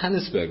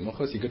Johannesburg.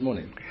 Mokosi, good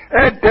morning.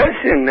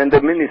 Darshan and the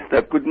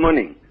Minister, good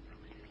morning.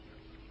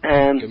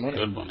 Good morning.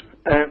 Good morning.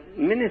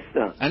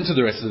 Minister. And to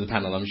the rest of the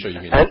panel, I'm sure you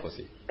mean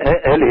Mokhosi.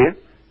 Hello.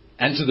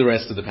 And to the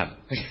rest of the panel.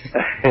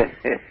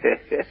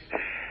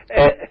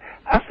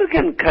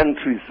 African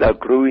countries are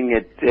growing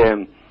at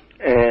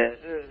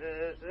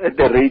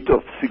the rate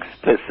of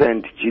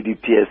 6%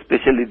 GDP,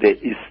 especially the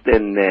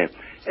Eastern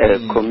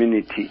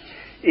community.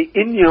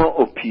 In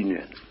your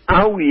opinion,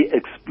 are we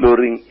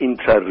exploring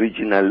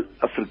intra-regional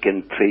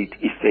African trade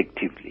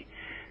effectively?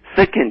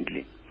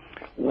 Secondly,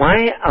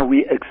 why are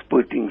we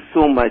exporting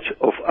so much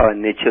of our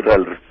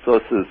natural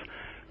resources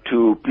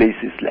to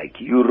places like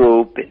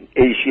Europe and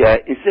Asia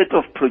instead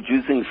of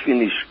producing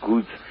finished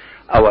goods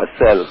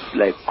ourselves,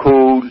 like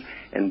coal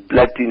and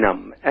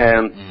platinum?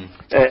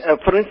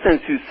 For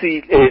instance, you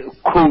see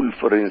coal,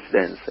 for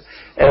instance.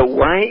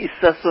 Why is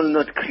Sasol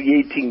not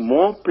creating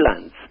more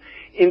plants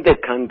in the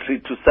country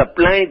to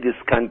supply this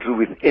country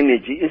with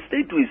energy?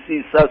 Instead, we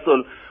see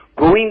Sasol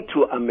going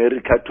to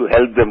America to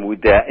help them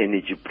with their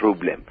energy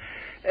problem.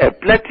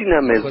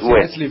 Platinum as well.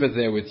 Let's leave it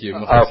there with you,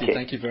 Mokhosi. Okay.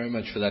 Thank you very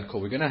much for that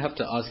call. We're going to have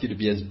to ask you to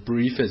be as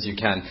brief as you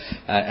can,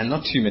 and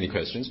not too many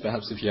questions.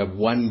 Perhaps if you have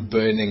one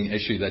burning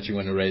issue that you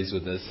want to raise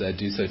with us,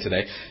 do so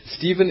today.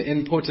 Stephen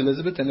in Port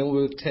Elizabeth, and then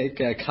we'll take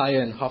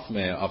Kaya and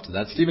Hofmeyer after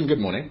that. Stephen, good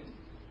morning.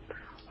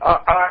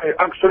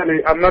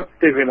 I'm not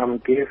Stephen, I'm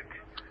Gift.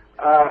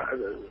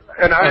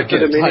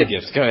 Hi,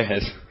 Gift. Go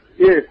ahead.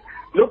 Yes.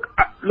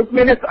 Look,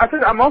 Minister, I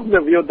think I'm of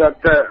the view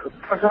that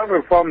social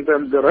reforms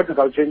and the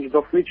radical changes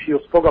of which you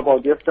spoke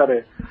about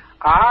yesterday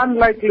are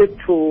unlikely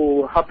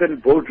to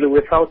happen boldly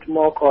without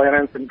more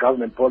coherence in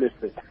government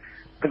policy.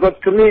 Because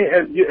to me,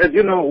 as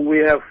you know, we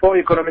have 4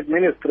 economic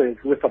ministries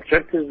with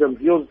objectives and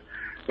views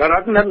that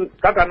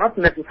are not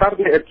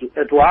necessarily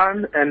at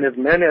one and as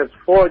many as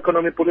 4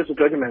 economic policy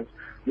documents.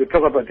 You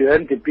talk about your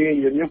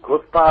NDP, your new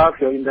growth path,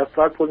 your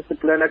industrial policy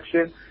plan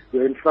action,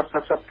 your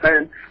infrastructure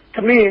plan.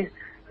 To me,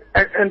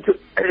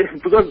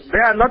 because they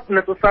are not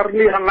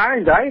necessarily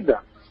aligned either.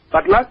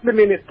 But lastly,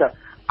 Minister,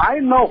 I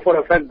know for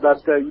a fact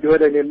that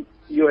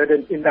you had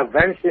an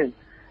intervention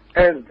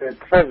as the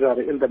treasurer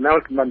in the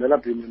Nelson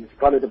Mandela Bay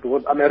municipality,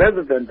 because I'm a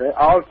resident there,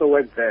 I also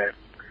work there.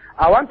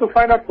 I want to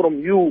find out from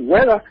you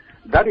whether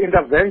that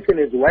intervention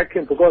is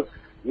working, because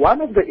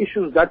one of the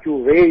issues that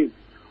you raised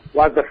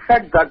was the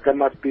fact that there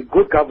must be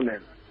good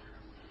governance.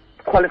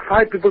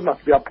 Qualified people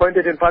must be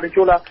appointed, in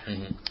particular,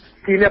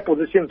 senior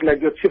positions like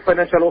your chief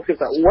financial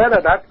officer, whether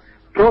that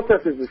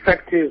process is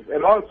effective,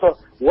 and also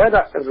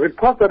whether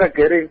reports that are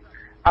getting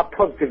are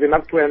positive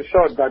enough to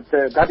ensure that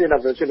that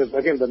intervention is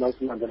working in the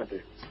Nelson Mandela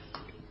Bay.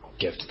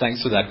 Gift.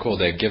 Thanks for that call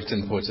there. Gift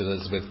in Port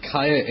Elizabeth.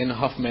 Kaya in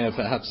Hofmeyer,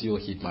 perhaps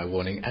you'll heed my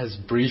warning. As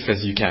brief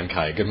as you can,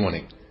 Kaya. Good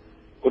morning.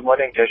 Good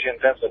morning,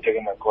 Jashin. Thanks for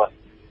taking my call.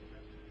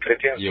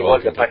 Greetings to all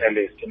the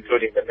panelists,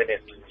 including the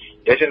minister.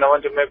 Jashin, I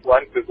want to make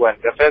one quick one.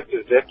 The first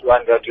is that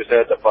one that you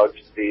said about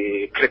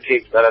the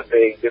critics that are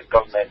saying this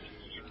government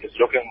is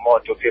looking more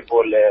to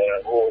people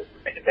who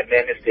in the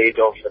main state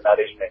of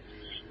nourishment.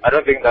 I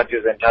don't think that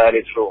is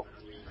entirely true.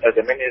 As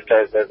the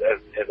minister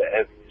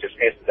has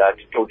dismissed that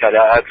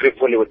totally, I agree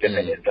fully with the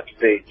minister to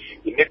say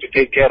we need to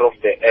take care of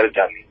the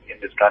elderly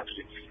in this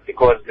country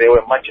because they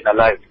were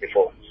marginalized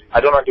before. I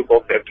don't want to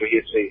go back to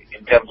history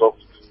in terms of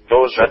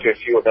those that were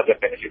few that were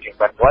benefiting.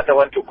 But what I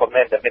want to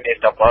commend the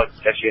minister about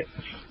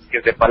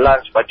is the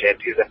balanced budget,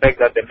 is the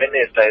fact that the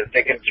minister has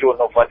taken tune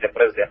of what the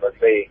president was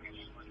saying,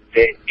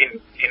 the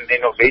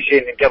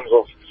innovation in terms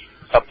of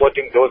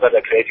supporting those that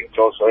are creating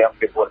jobs for young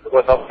people,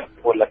 because some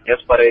people are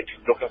desperate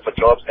looking for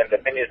jobs, and the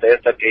minister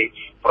yesterday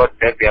brought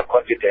back their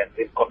confidence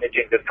in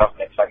committing this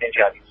government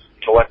financially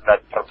towards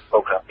that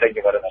program. Thank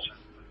you very much.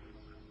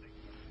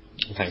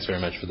 Thanks very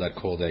much for that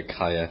call there,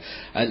 Kaya.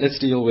 Let's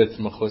deal with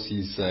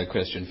Mokhosi's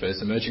question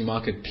first. Emerging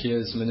market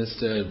peers,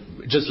 Minister,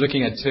 just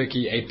looking at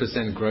Turkey,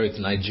 8% growth,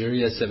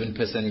 Nigeria,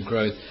 7%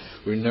 growth.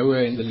 We're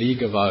nowhere in the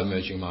league of our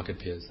emerging market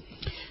peers.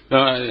 No,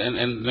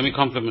 and let me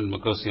compliment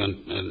Mokhosi on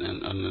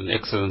an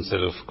excellent set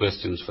of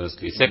questions,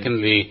 firstly.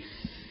 Secondly,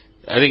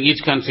 I think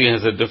each country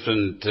has a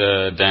different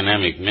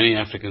dynamic. Many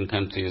African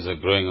countries are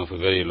growing off a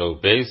very low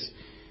base.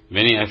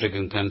 Many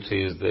African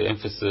countries, the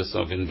emphasis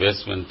of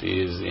investment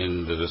is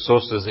in the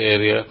resources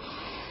area.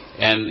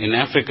 And in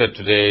Africa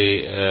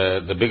today,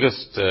 the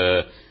biggest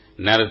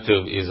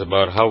narrative is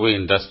about how we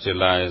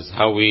industrialize,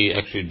 how we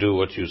actually do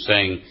what you're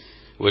saying,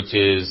 which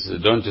is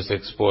don't just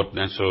export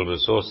natural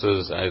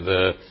resources,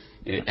 either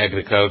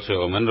agriculture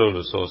or mineral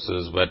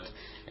resources, but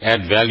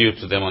add value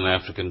to them on the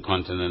African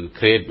continent,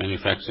 create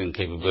manufacturing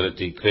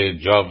capability, create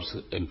jobs,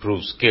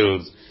 improve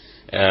skills.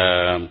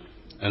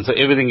 And so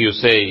everything you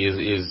say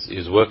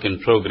is work in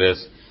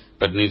progress,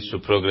 but needs to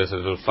progress a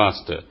little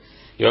faster.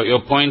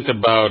 Your point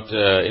about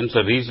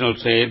inter-regional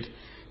trade,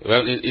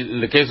 well, in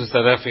the case of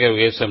South Africa, we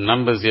gave some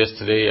numbers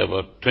yesterday.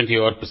 About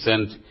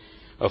 20-odd%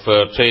 of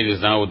our trade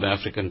is now with the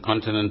African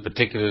continent,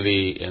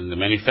 particularly in the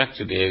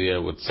manufactured area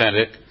with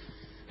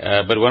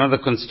SADC. But one of the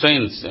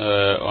constraints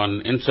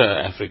on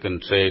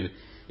intra-African trade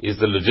is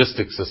the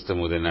logistics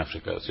system within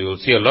Africa. So you'll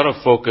see a lot of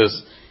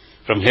focus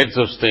from heads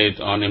of state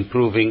on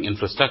improving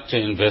infrastructure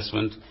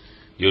investment,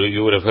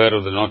 You would have heard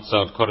of the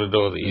North-South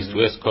Corridor, the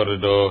East-West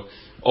Corridor,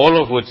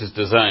 all of which is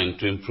designed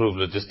to improve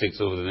logistics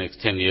over the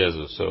next 10 years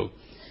or so.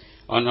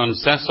 On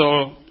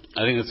Sasol,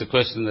 I think it's a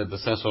question that the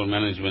Sasol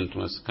management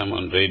must come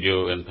on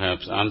radio and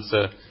perhaps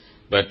answer,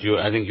 but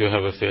I think you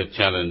have a fair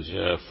challenge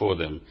for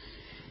them.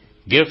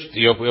 Gift,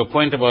 your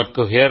point about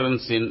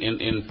coherence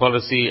in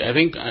policy, I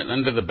think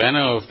under the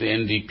banner of the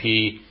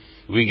NDP,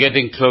 we're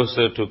getting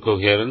closer to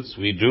coherence.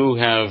 We do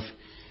have,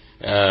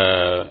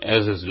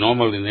 as is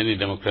normal in any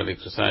democratic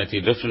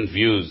society, different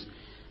views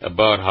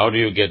about how do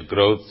you get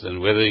growth and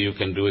whether you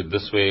can do it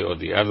this way or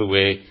the other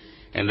way,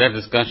 and that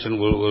discussion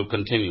will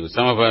continue.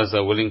 Some of us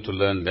are willing to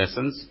learn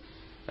lessons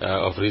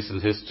of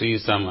recent history,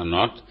 some are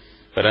not.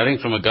 But I think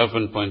from a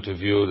government point of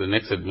view, the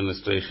next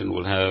administration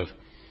will have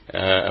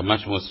a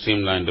much more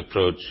streamlined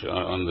approach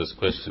on this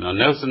question. On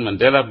Nelson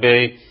Mandela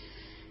Bay,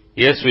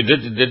 yes, we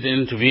did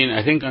intervene.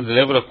 I think on the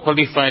level of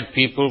qualified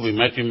people, we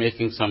might be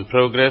making some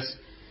progress.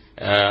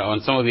 On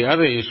some of the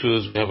other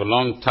issues, we have a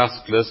long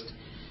task list.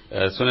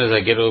 As soon as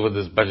I get over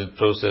this budget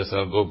process,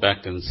 I'll go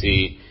back and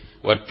see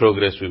what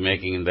progress we're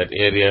making in that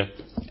area.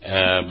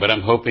 But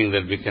I'm hoping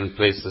that we can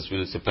place this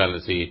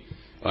municipality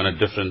on a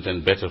different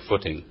and better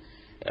footing.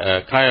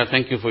 Kaya,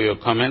 thank you for your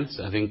comments.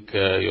 I think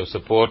your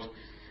support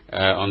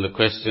on the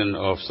question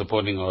of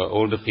supporting our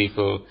older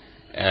people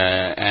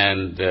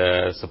and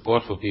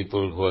support for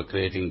people who are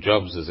creating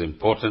jobs is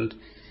important.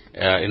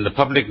 In the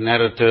public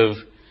narrative,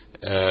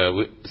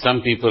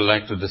 some people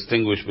like to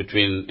distinguish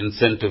between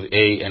incentive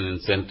A and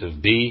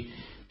incentive B,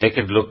 make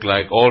it look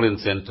like all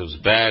incentives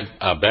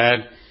are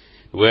bad,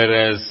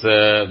 whereas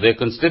their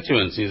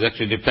constituency is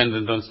actually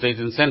dependent on state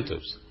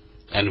incentives.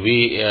 And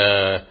we,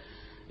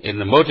 in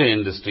the motor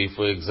industry,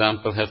 for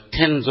example, have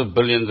tens of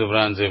billions of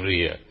rands every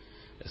year,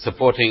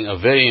 supporting a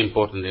very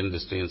important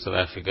industry in South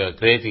Africa,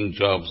 creating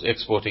jobs,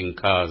 exporting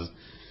cars,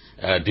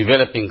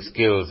 developing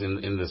skills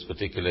in this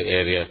particular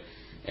area.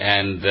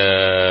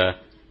 And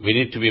we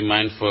need to be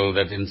mindful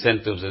that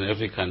incentives in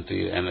every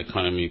country and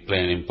economy play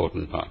an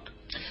important part.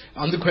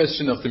 On the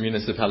question of the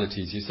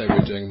municipalities, you say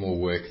we're doing more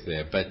work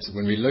there, but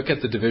when we look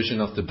at the division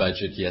of the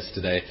budget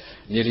yesterday,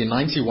 nearly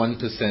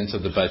 91%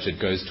 of the budget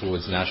goes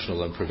towards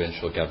national and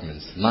provincial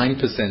governments, 9%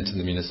 in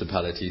the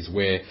municipalities,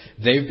 where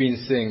they've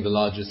been seeing the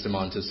largest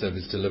amount of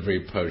service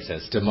delivery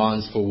protests,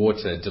 demands for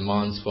water,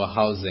 demands for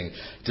housing,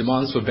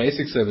 demands for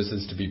basic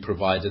services to be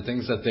provided,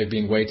 things that they've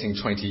been waiting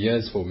 20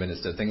 years for,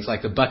 Minister, things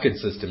like the bucket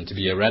system to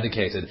be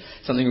eradicated,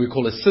 something we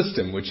call a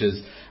system, which is,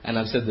 and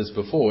I've said this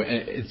before,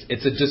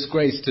 it's a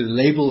disgrace to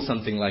label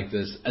something like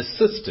this a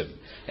system.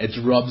 It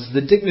robs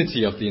the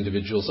dignity of the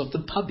individuals, of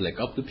the public,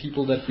 of the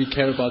people that we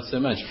care about so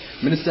much.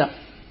 Minister,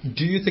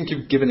 do you think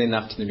you've given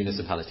enough to the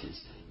municipalities?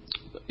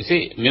 You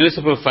see,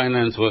 municipal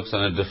finance works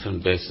on a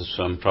different basis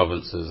from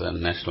provinces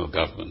and national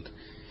government.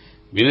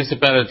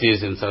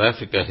 Municipalities in South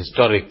Africa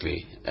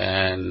historically,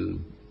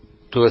 and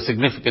to a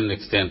significant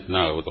extent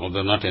now,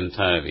 although not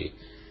entirely,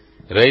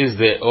 raise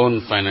their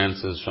own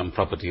finances from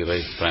property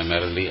rates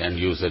primarily and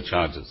user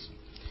charges.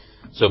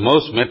 So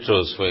most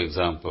metros, for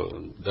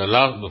example,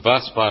 the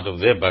vast part of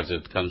their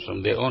budget comes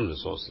from their own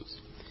resources.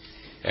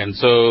 And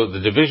so the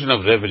division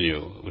of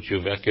revenue, which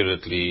you've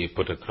accurately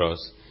put across,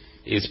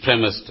 is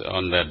premised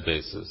on that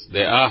basis.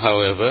 There are,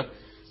 however,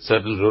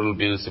 certain rural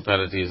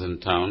municipalities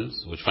and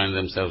towns which find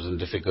themselves in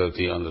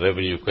difficulty on the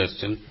revenue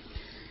question.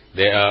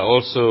 There are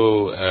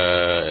also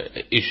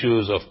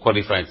issues of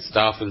qualified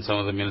staff in some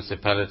of the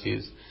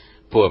municipalities,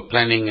 poor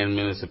planning in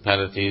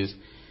municipalities.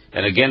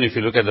 And again, if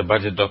you look at the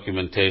budget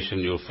documentation,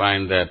 you'll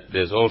find that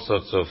there's all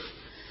sorts of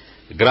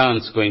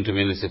grants going to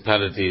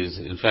municipalities.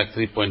 In fact,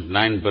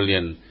 3.9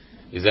 billion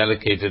is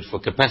allocated for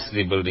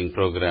capacity building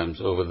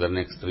programs over the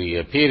next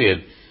 3-year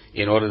period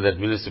in order that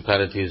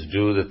municipalities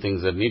do the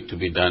things that need to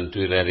be done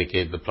to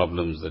eradicate the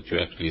problems that you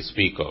actually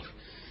speak of.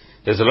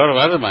 There's a lot of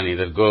other money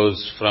that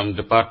goes from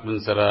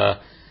departments that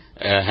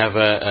have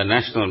a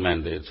national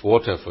mandate,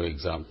 water, for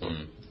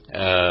example.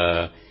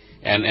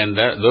 And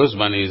those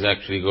monies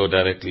actually go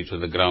directly to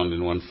the ground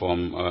in one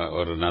form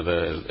or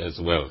another as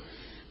well.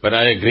 But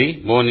I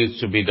agree, more needs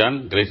to be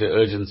done, greater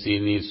urgency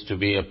needs to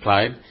be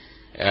applied.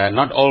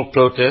 Not all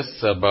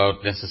protests are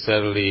about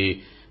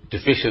necessarily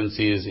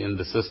deficiencies in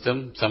the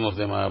system. Some of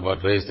them are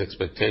about raised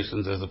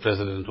expectations, as the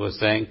President was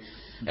saying,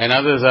 and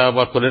others are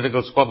about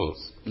political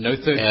squabbles. No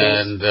third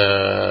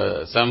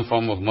and some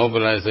form of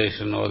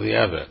mobilization or the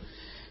other.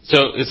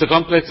 So it's a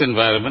complex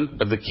environment,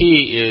 but the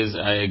key is,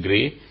 I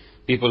agree,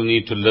 people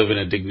need to live in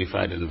a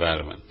dignified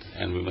environment,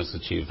 and we must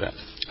achieve that.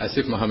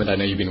 Asif Mohammed, I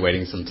know you've been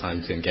waiting some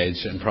time to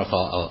engage, and Prof,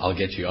 I'll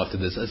get you after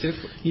this. Asif?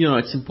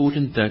 It's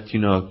important that,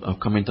 I'll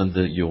comment on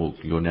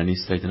your nanny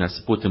state, and I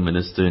support the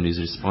Minister in his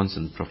response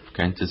and Prof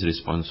Kanter's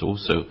response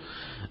also.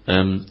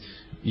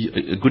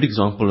 A good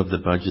example of the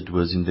budget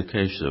was in the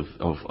case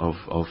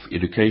of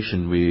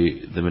education,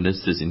 where the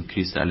ministers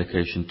increased the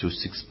allocation to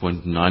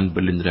 6.9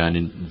 billion rand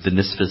in the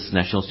NSFAS,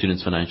 National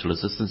Students Financial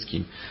Assistance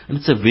Scheme. And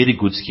it's a very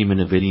good scheme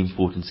and a very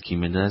important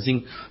scheme. And I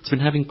think it's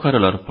been having quite a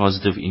lot of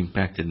positive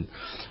impact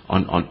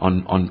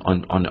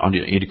on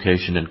your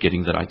education and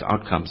getting the right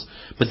outcomes.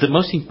 But the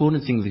most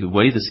important thing, the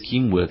way the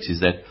scheme works, is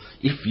that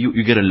if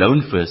you get a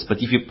loan first, but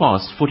if you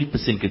pass,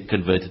 40% get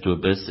converted to a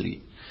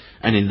bursary.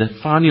 And in the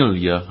final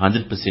year,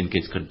 100%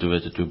 gets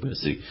converted to a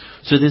bursary.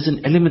 So there's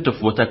an element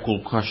of what I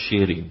call cost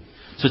sharing.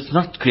 So it's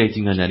not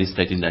creating a nanny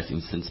state in that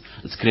instance.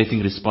 It's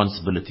creating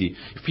responsibility.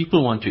 If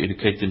people want to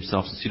educate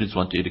themselves, students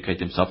want to educate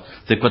themselves,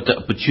 they've got the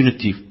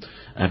opportunity,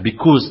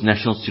 because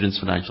National Students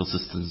Financial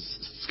Assistance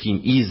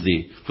Scheme is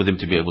there for them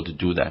to be able to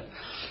do that.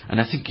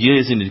 And I think here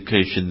is an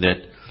indication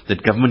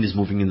that government is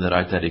moving in the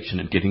right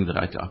direction and getting the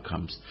right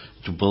outcomes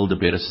to build a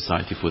better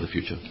society for the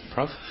future.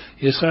 Prof?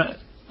 Yes,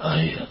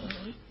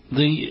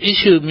 the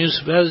issue of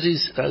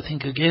municipalities, I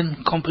think,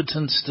 again,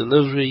 competence,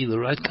 delivery, the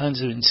right kinds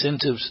of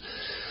incentives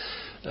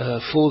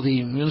for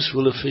the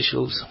municipal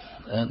officials,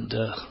 and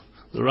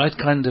the right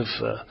kind of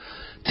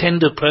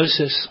tender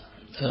process,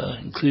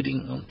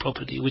 including on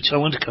property, which I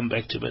want to come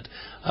back to. But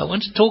I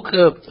want to talk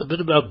a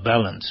bit about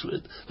balance.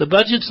 The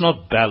budget's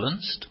not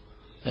balanced,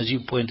 as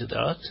you pointed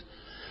out.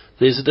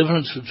 There's a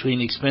difference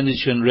between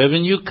expenditure and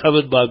revenue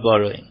covered by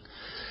borrowing.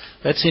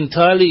 That's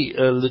entirely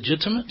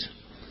legitimate.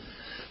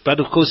 But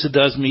of course it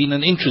does mean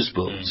an interest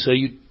bill. So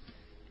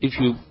if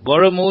you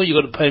borrow more, you've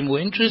got to pay more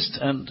interest.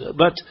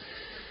 But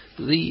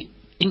the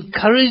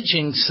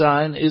encouraging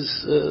sign is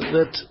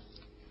that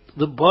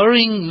the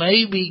borrowing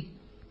may be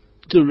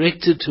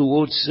directed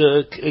towards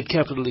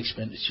capital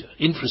expenditure,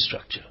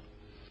 infrastructure,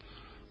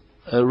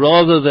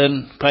 rather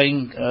than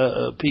paying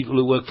people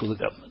who work for the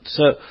government.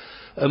 So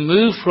a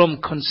move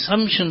from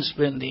consumption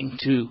spending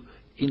to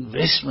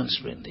investment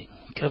spending,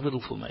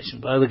 capital formation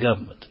by the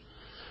government,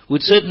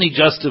 would certainly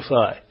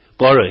justify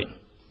borrowing.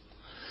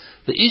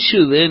 The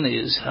issue then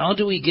is, how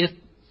do we get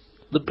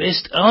the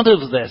best out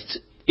of that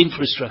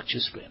infrastructure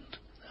spend?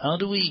 How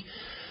do we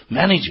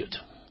manage it?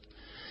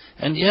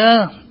 And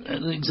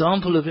an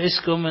example of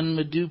Eskom and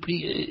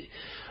Medupi,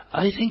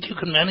 I think you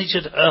can manage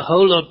it a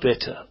whole lot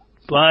better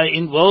by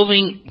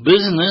involving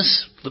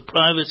business, the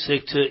private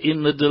sector,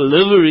 in the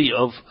delivery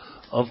of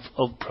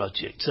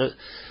projects.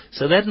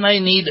 So that may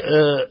need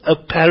a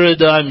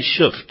paradigm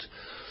shift.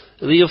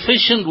 The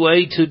efficient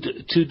way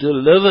to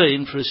deliver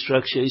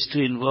infrastructure is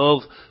to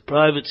involve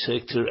private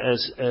sector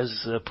as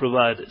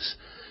providers,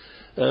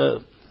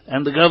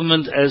 and the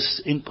government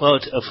as, in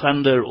part, a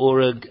funder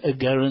or a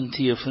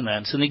guarantee of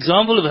finance. An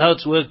example of how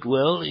it's worked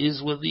well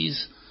is with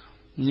these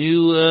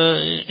new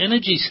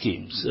energy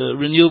schemes,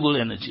 renewable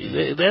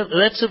energy.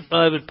 That's a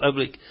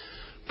private-public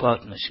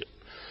partnership.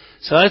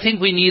 So I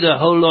think we need a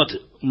whole lot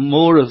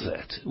more of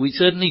that. We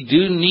certainly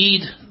do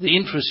need the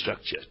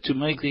infrastructure to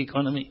make the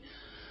economy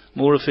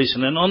more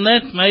efficient. And on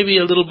that, maybe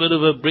a little bit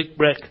of a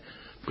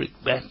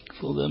brickbat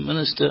for the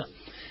minister.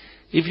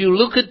 If you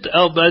look at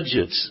our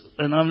budgets,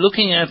 and I'm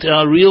looking at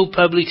our real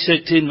public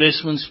sector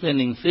investment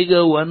spending,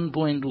 figure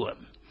 1.1,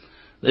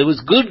 there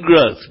was good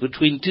growth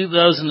between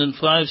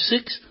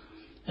 2005-06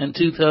 and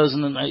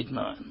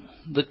 2008-09.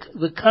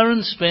 The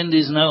current spend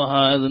is now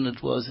higher than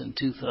it was in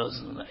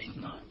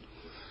 2008-09.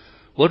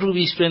 What will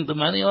we spend the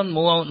money on?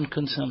 More on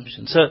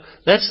consumption. So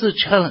that's the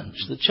challenge.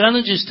 The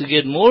challenge is to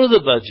get more of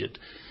the budget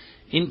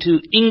into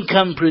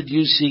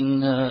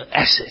income-producing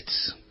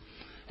assets.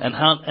 And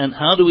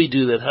how do we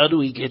do that? How do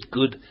we get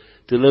good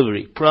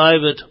delivery?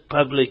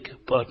 Private-public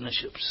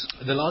partnerships.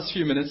 The last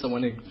few minutes, I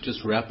want to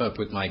just wrap up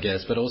with my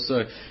guest, but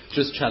also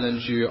just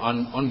challenge you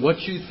on what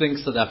you think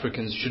South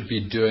Africans should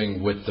be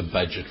doing with the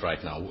budget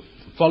right now.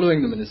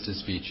 Following the minister's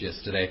speech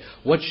yesterday,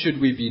 what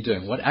should we be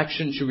doing? What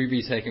action should we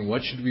be taking?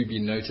 What should we be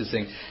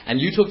noticing?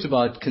 And you talked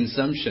about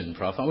consumption,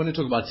 Prof. I want to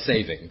talk about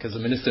saving, because the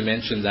minister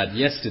mentioned that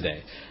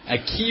yesterday. A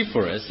key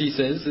for us, he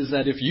says, is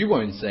that if you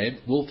won't save,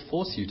 we'll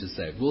force you to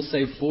save. We'll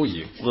save for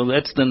you. Well,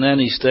 that's the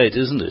nanny state,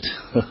 isn't it?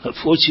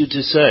 Force you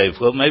to save.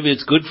 Well, maybe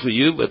it's good for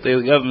you, but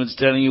the government's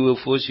telling you we'll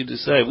force you to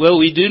save. Well,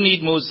 we do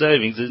need more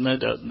savings. There's no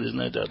doubt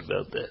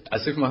about that.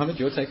 Asif Mohammed,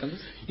 your take on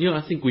this? Yeah,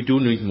 I think we do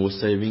need more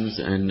savings,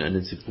 and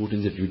it's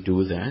important that we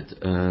do that.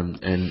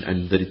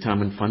 And the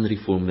retirement fund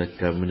reform that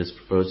government has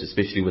proposed,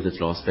 especially with its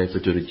last paper,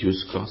 to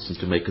reduce costs and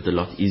to make it a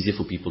lot easier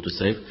for people to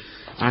save,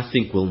 I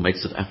think will make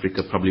South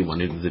Africa probably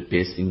one of the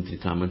best in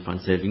retirement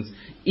fund savings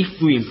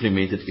if we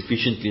implement it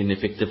efficiently and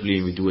effectively,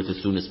 and we do it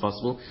as soon as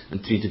possible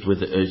and treat it with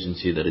the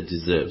urgency that it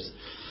deserves.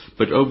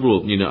 But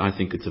overall, I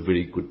think it's a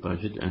very good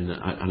budget, and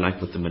I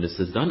like what the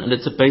minister's done, and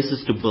it's a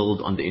basis to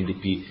build on the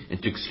NDP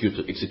and to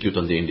execute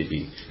on the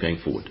NDP going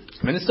forward.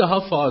 Minister,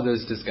 how far are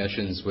those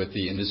discussions with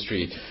the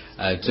industry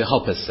to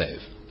help us save?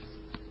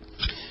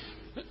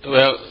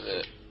 Well,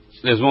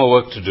 there's more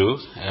work to do.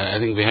 I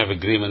think we have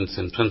agreements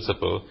in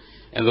principle,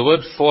 and the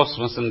word force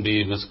mustn't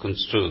be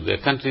misconstrued. There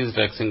are countries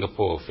like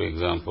Singapore, for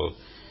example,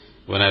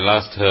 when I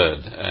last heard,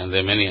 and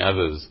there are many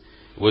others,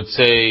 would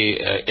say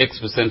X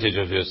percentage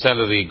of your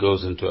salary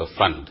goes into a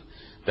fund.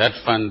 That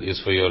fund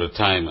is for your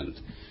retirement.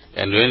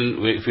 And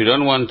if you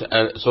don't want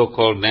a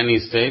so-called nanny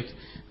state,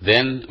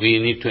 then we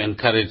need to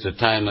encourage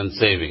retirement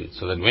savings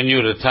so that when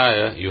you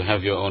retire, you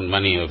have your own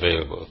money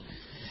available.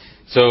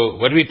 So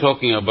what we're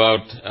talking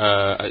about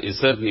is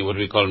certainly what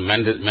we call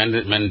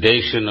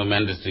mandation or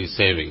mandatory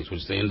savings,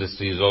 which the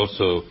industry is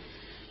also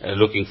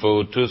looking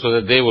forward to, so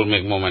that they will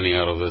make more money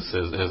out of this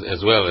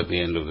as well at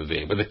the end of the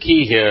day. But the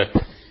key here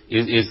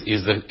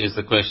is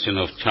the question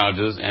of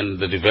charges and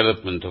the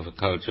development of a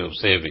culture of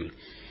saving.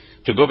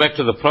 To go back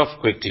to the Prof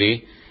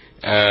quickly,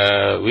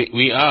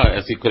 we are,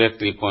 as he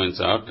correctly points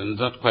out, and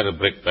not quite a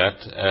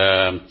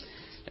brickbat,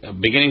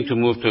 beginning to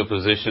move to a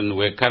position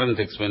where current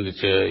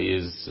expenditure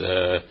is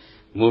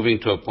moving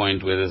to a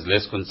point where there's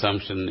less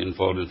consumption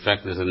involved. In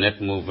fact, there's a net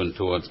movement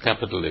towards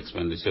capital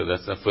expenditure.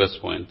 That's the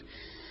first point.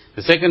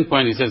 The second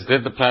point, he says,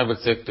 get the private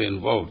sector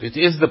involved. It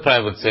is the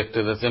private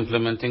sector that's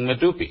implementing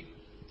Medupi.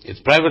 It's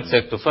private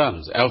sector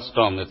firms,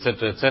 Alstom,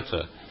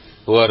 etc.,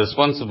 who are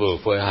responsible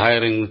for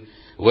hiring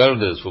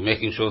welders, for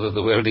making sure that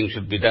the welding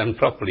should be done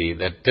properly,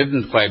 that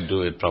didn't quite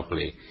do it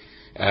properly.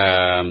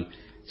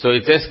 So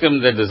it's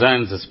Eskom that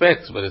designs the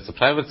specs, but it's the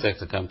private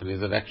sector companies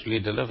that actually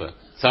deliver.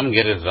 Some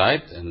get it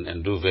right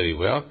and do very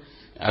well.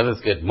 Others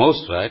get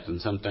most right,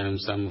 and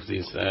sometimes some of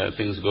these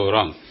things go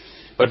wrong.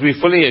 But we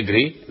fully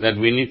agree that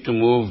we need to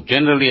move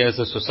generally as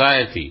a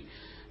society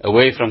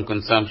away from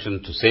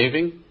consumption to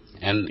saving,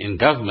 and in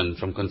government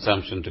from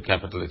consumption to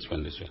capital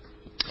expenditure.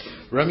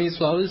 Rami's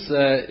Flowers,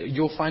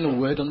 your final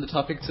word on the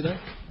topic today?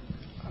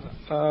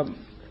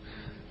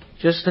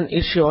 Just an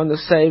issue on the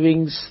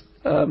savings.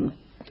 I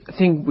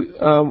think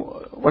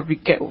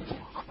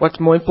what's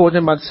more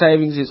important about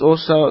savings is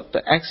also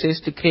the access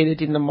to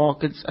credit in the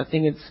markets. I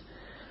think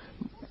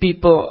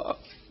people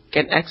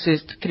can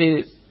access to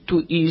credit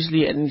too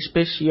easily, and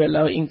especially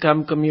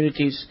low-income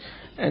communities.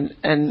 And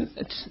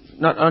it's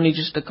not only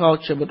just the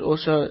culture, but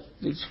also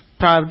these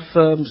private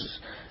firms.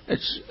 It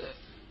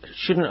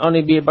shouldn't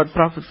only be about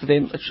profit for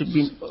them. It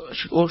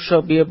should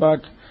also be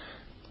about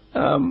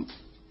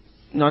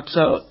not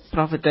so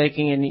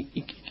profit-taking and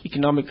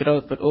economic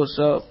growth, but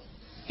also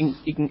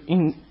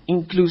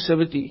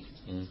inclusivity.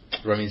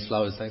 Rami's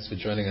Flowers, thanks for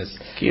joining us.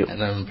 Thank you.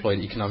 And Unemployed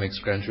Economics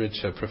graduate,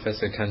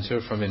 Professor Kantur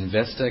from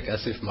Investec,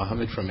 Asif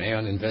Mohammed from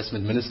Aon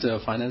Investment, Minister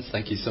of Finance.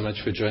 Thank you so much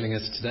for joining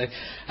us today.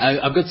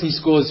 I've got some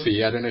scores for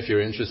you. I don't know if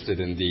you're interested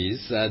in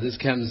these. This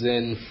comes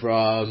in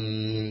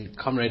from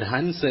Comrade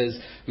Han, says,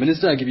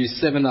 Minister, I give you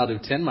 7 out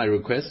of 10. My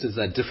request is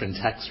that different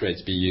tax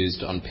rates be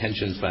used on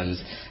pension funds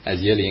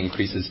as yearly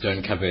increases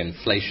don't cover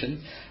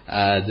inflation.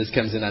 This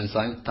comes in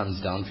unsigned.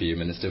 Thumbs down for you,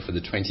 Minister, for the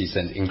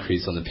 20-cent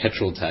increase on the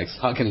petrol tax.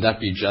 How can that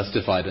be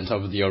justified on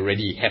top of the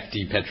already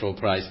hefty petrol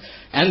price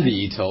and the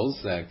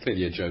e-tolls?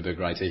 Clearly a Joburg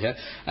writer here.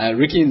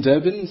 Ricky in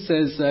Durban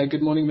says,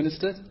 good morning,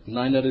 Minister.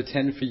 9 out of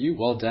 10 for you.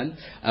 Well done.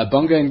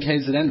 Bonga in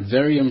KZN,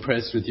 very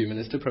impressed with you,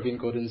 Minister. Pravin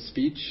Gordhan's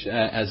speech,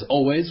 as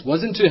always.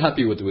 Wasn't too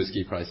happy with the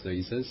whiskey price, though,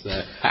 he says.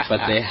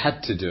 But they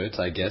had to do it,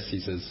 I guess, he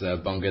says,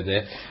 Bonga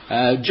there.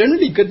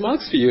 Generally good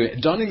marks for you.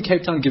 Don in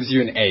Cape Town gives you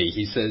an A.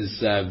 He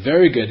says,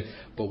 very good.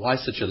 But why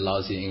such a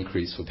lousy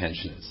increase for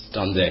pensioners?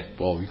 Done there.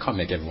 Well, we can't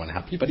make everyone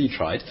happy, but he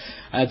tried.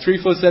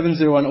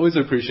 34701, always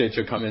appreciate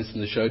your comments in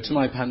the show. To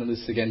my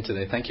panelists again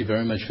today, thank you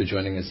very much for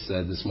joining us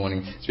this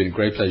morning. It's been a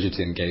great pleasure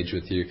to engage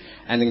with you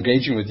and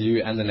engaging with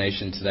you and the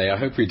nation today. I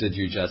hope we did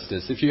you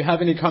justice. If you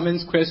have any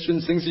comments,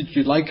 questions, things that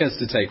you'd like us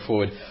to take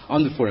forward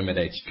on the Forum at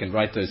 8, you can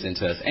write those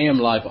into us.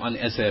 AMLive on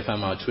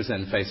SAfm, our Twitter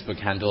and Facebook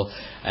handle.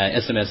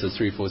 SMS is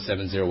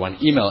 34701.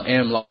 Email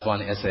AMLive on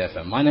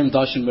SAfm. My name is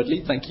Darshan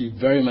Woodley. Thank you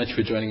very much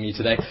for joining me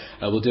today.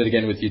 We'll do it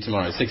again with you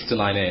tomorrow, 6 to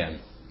 9 a.m.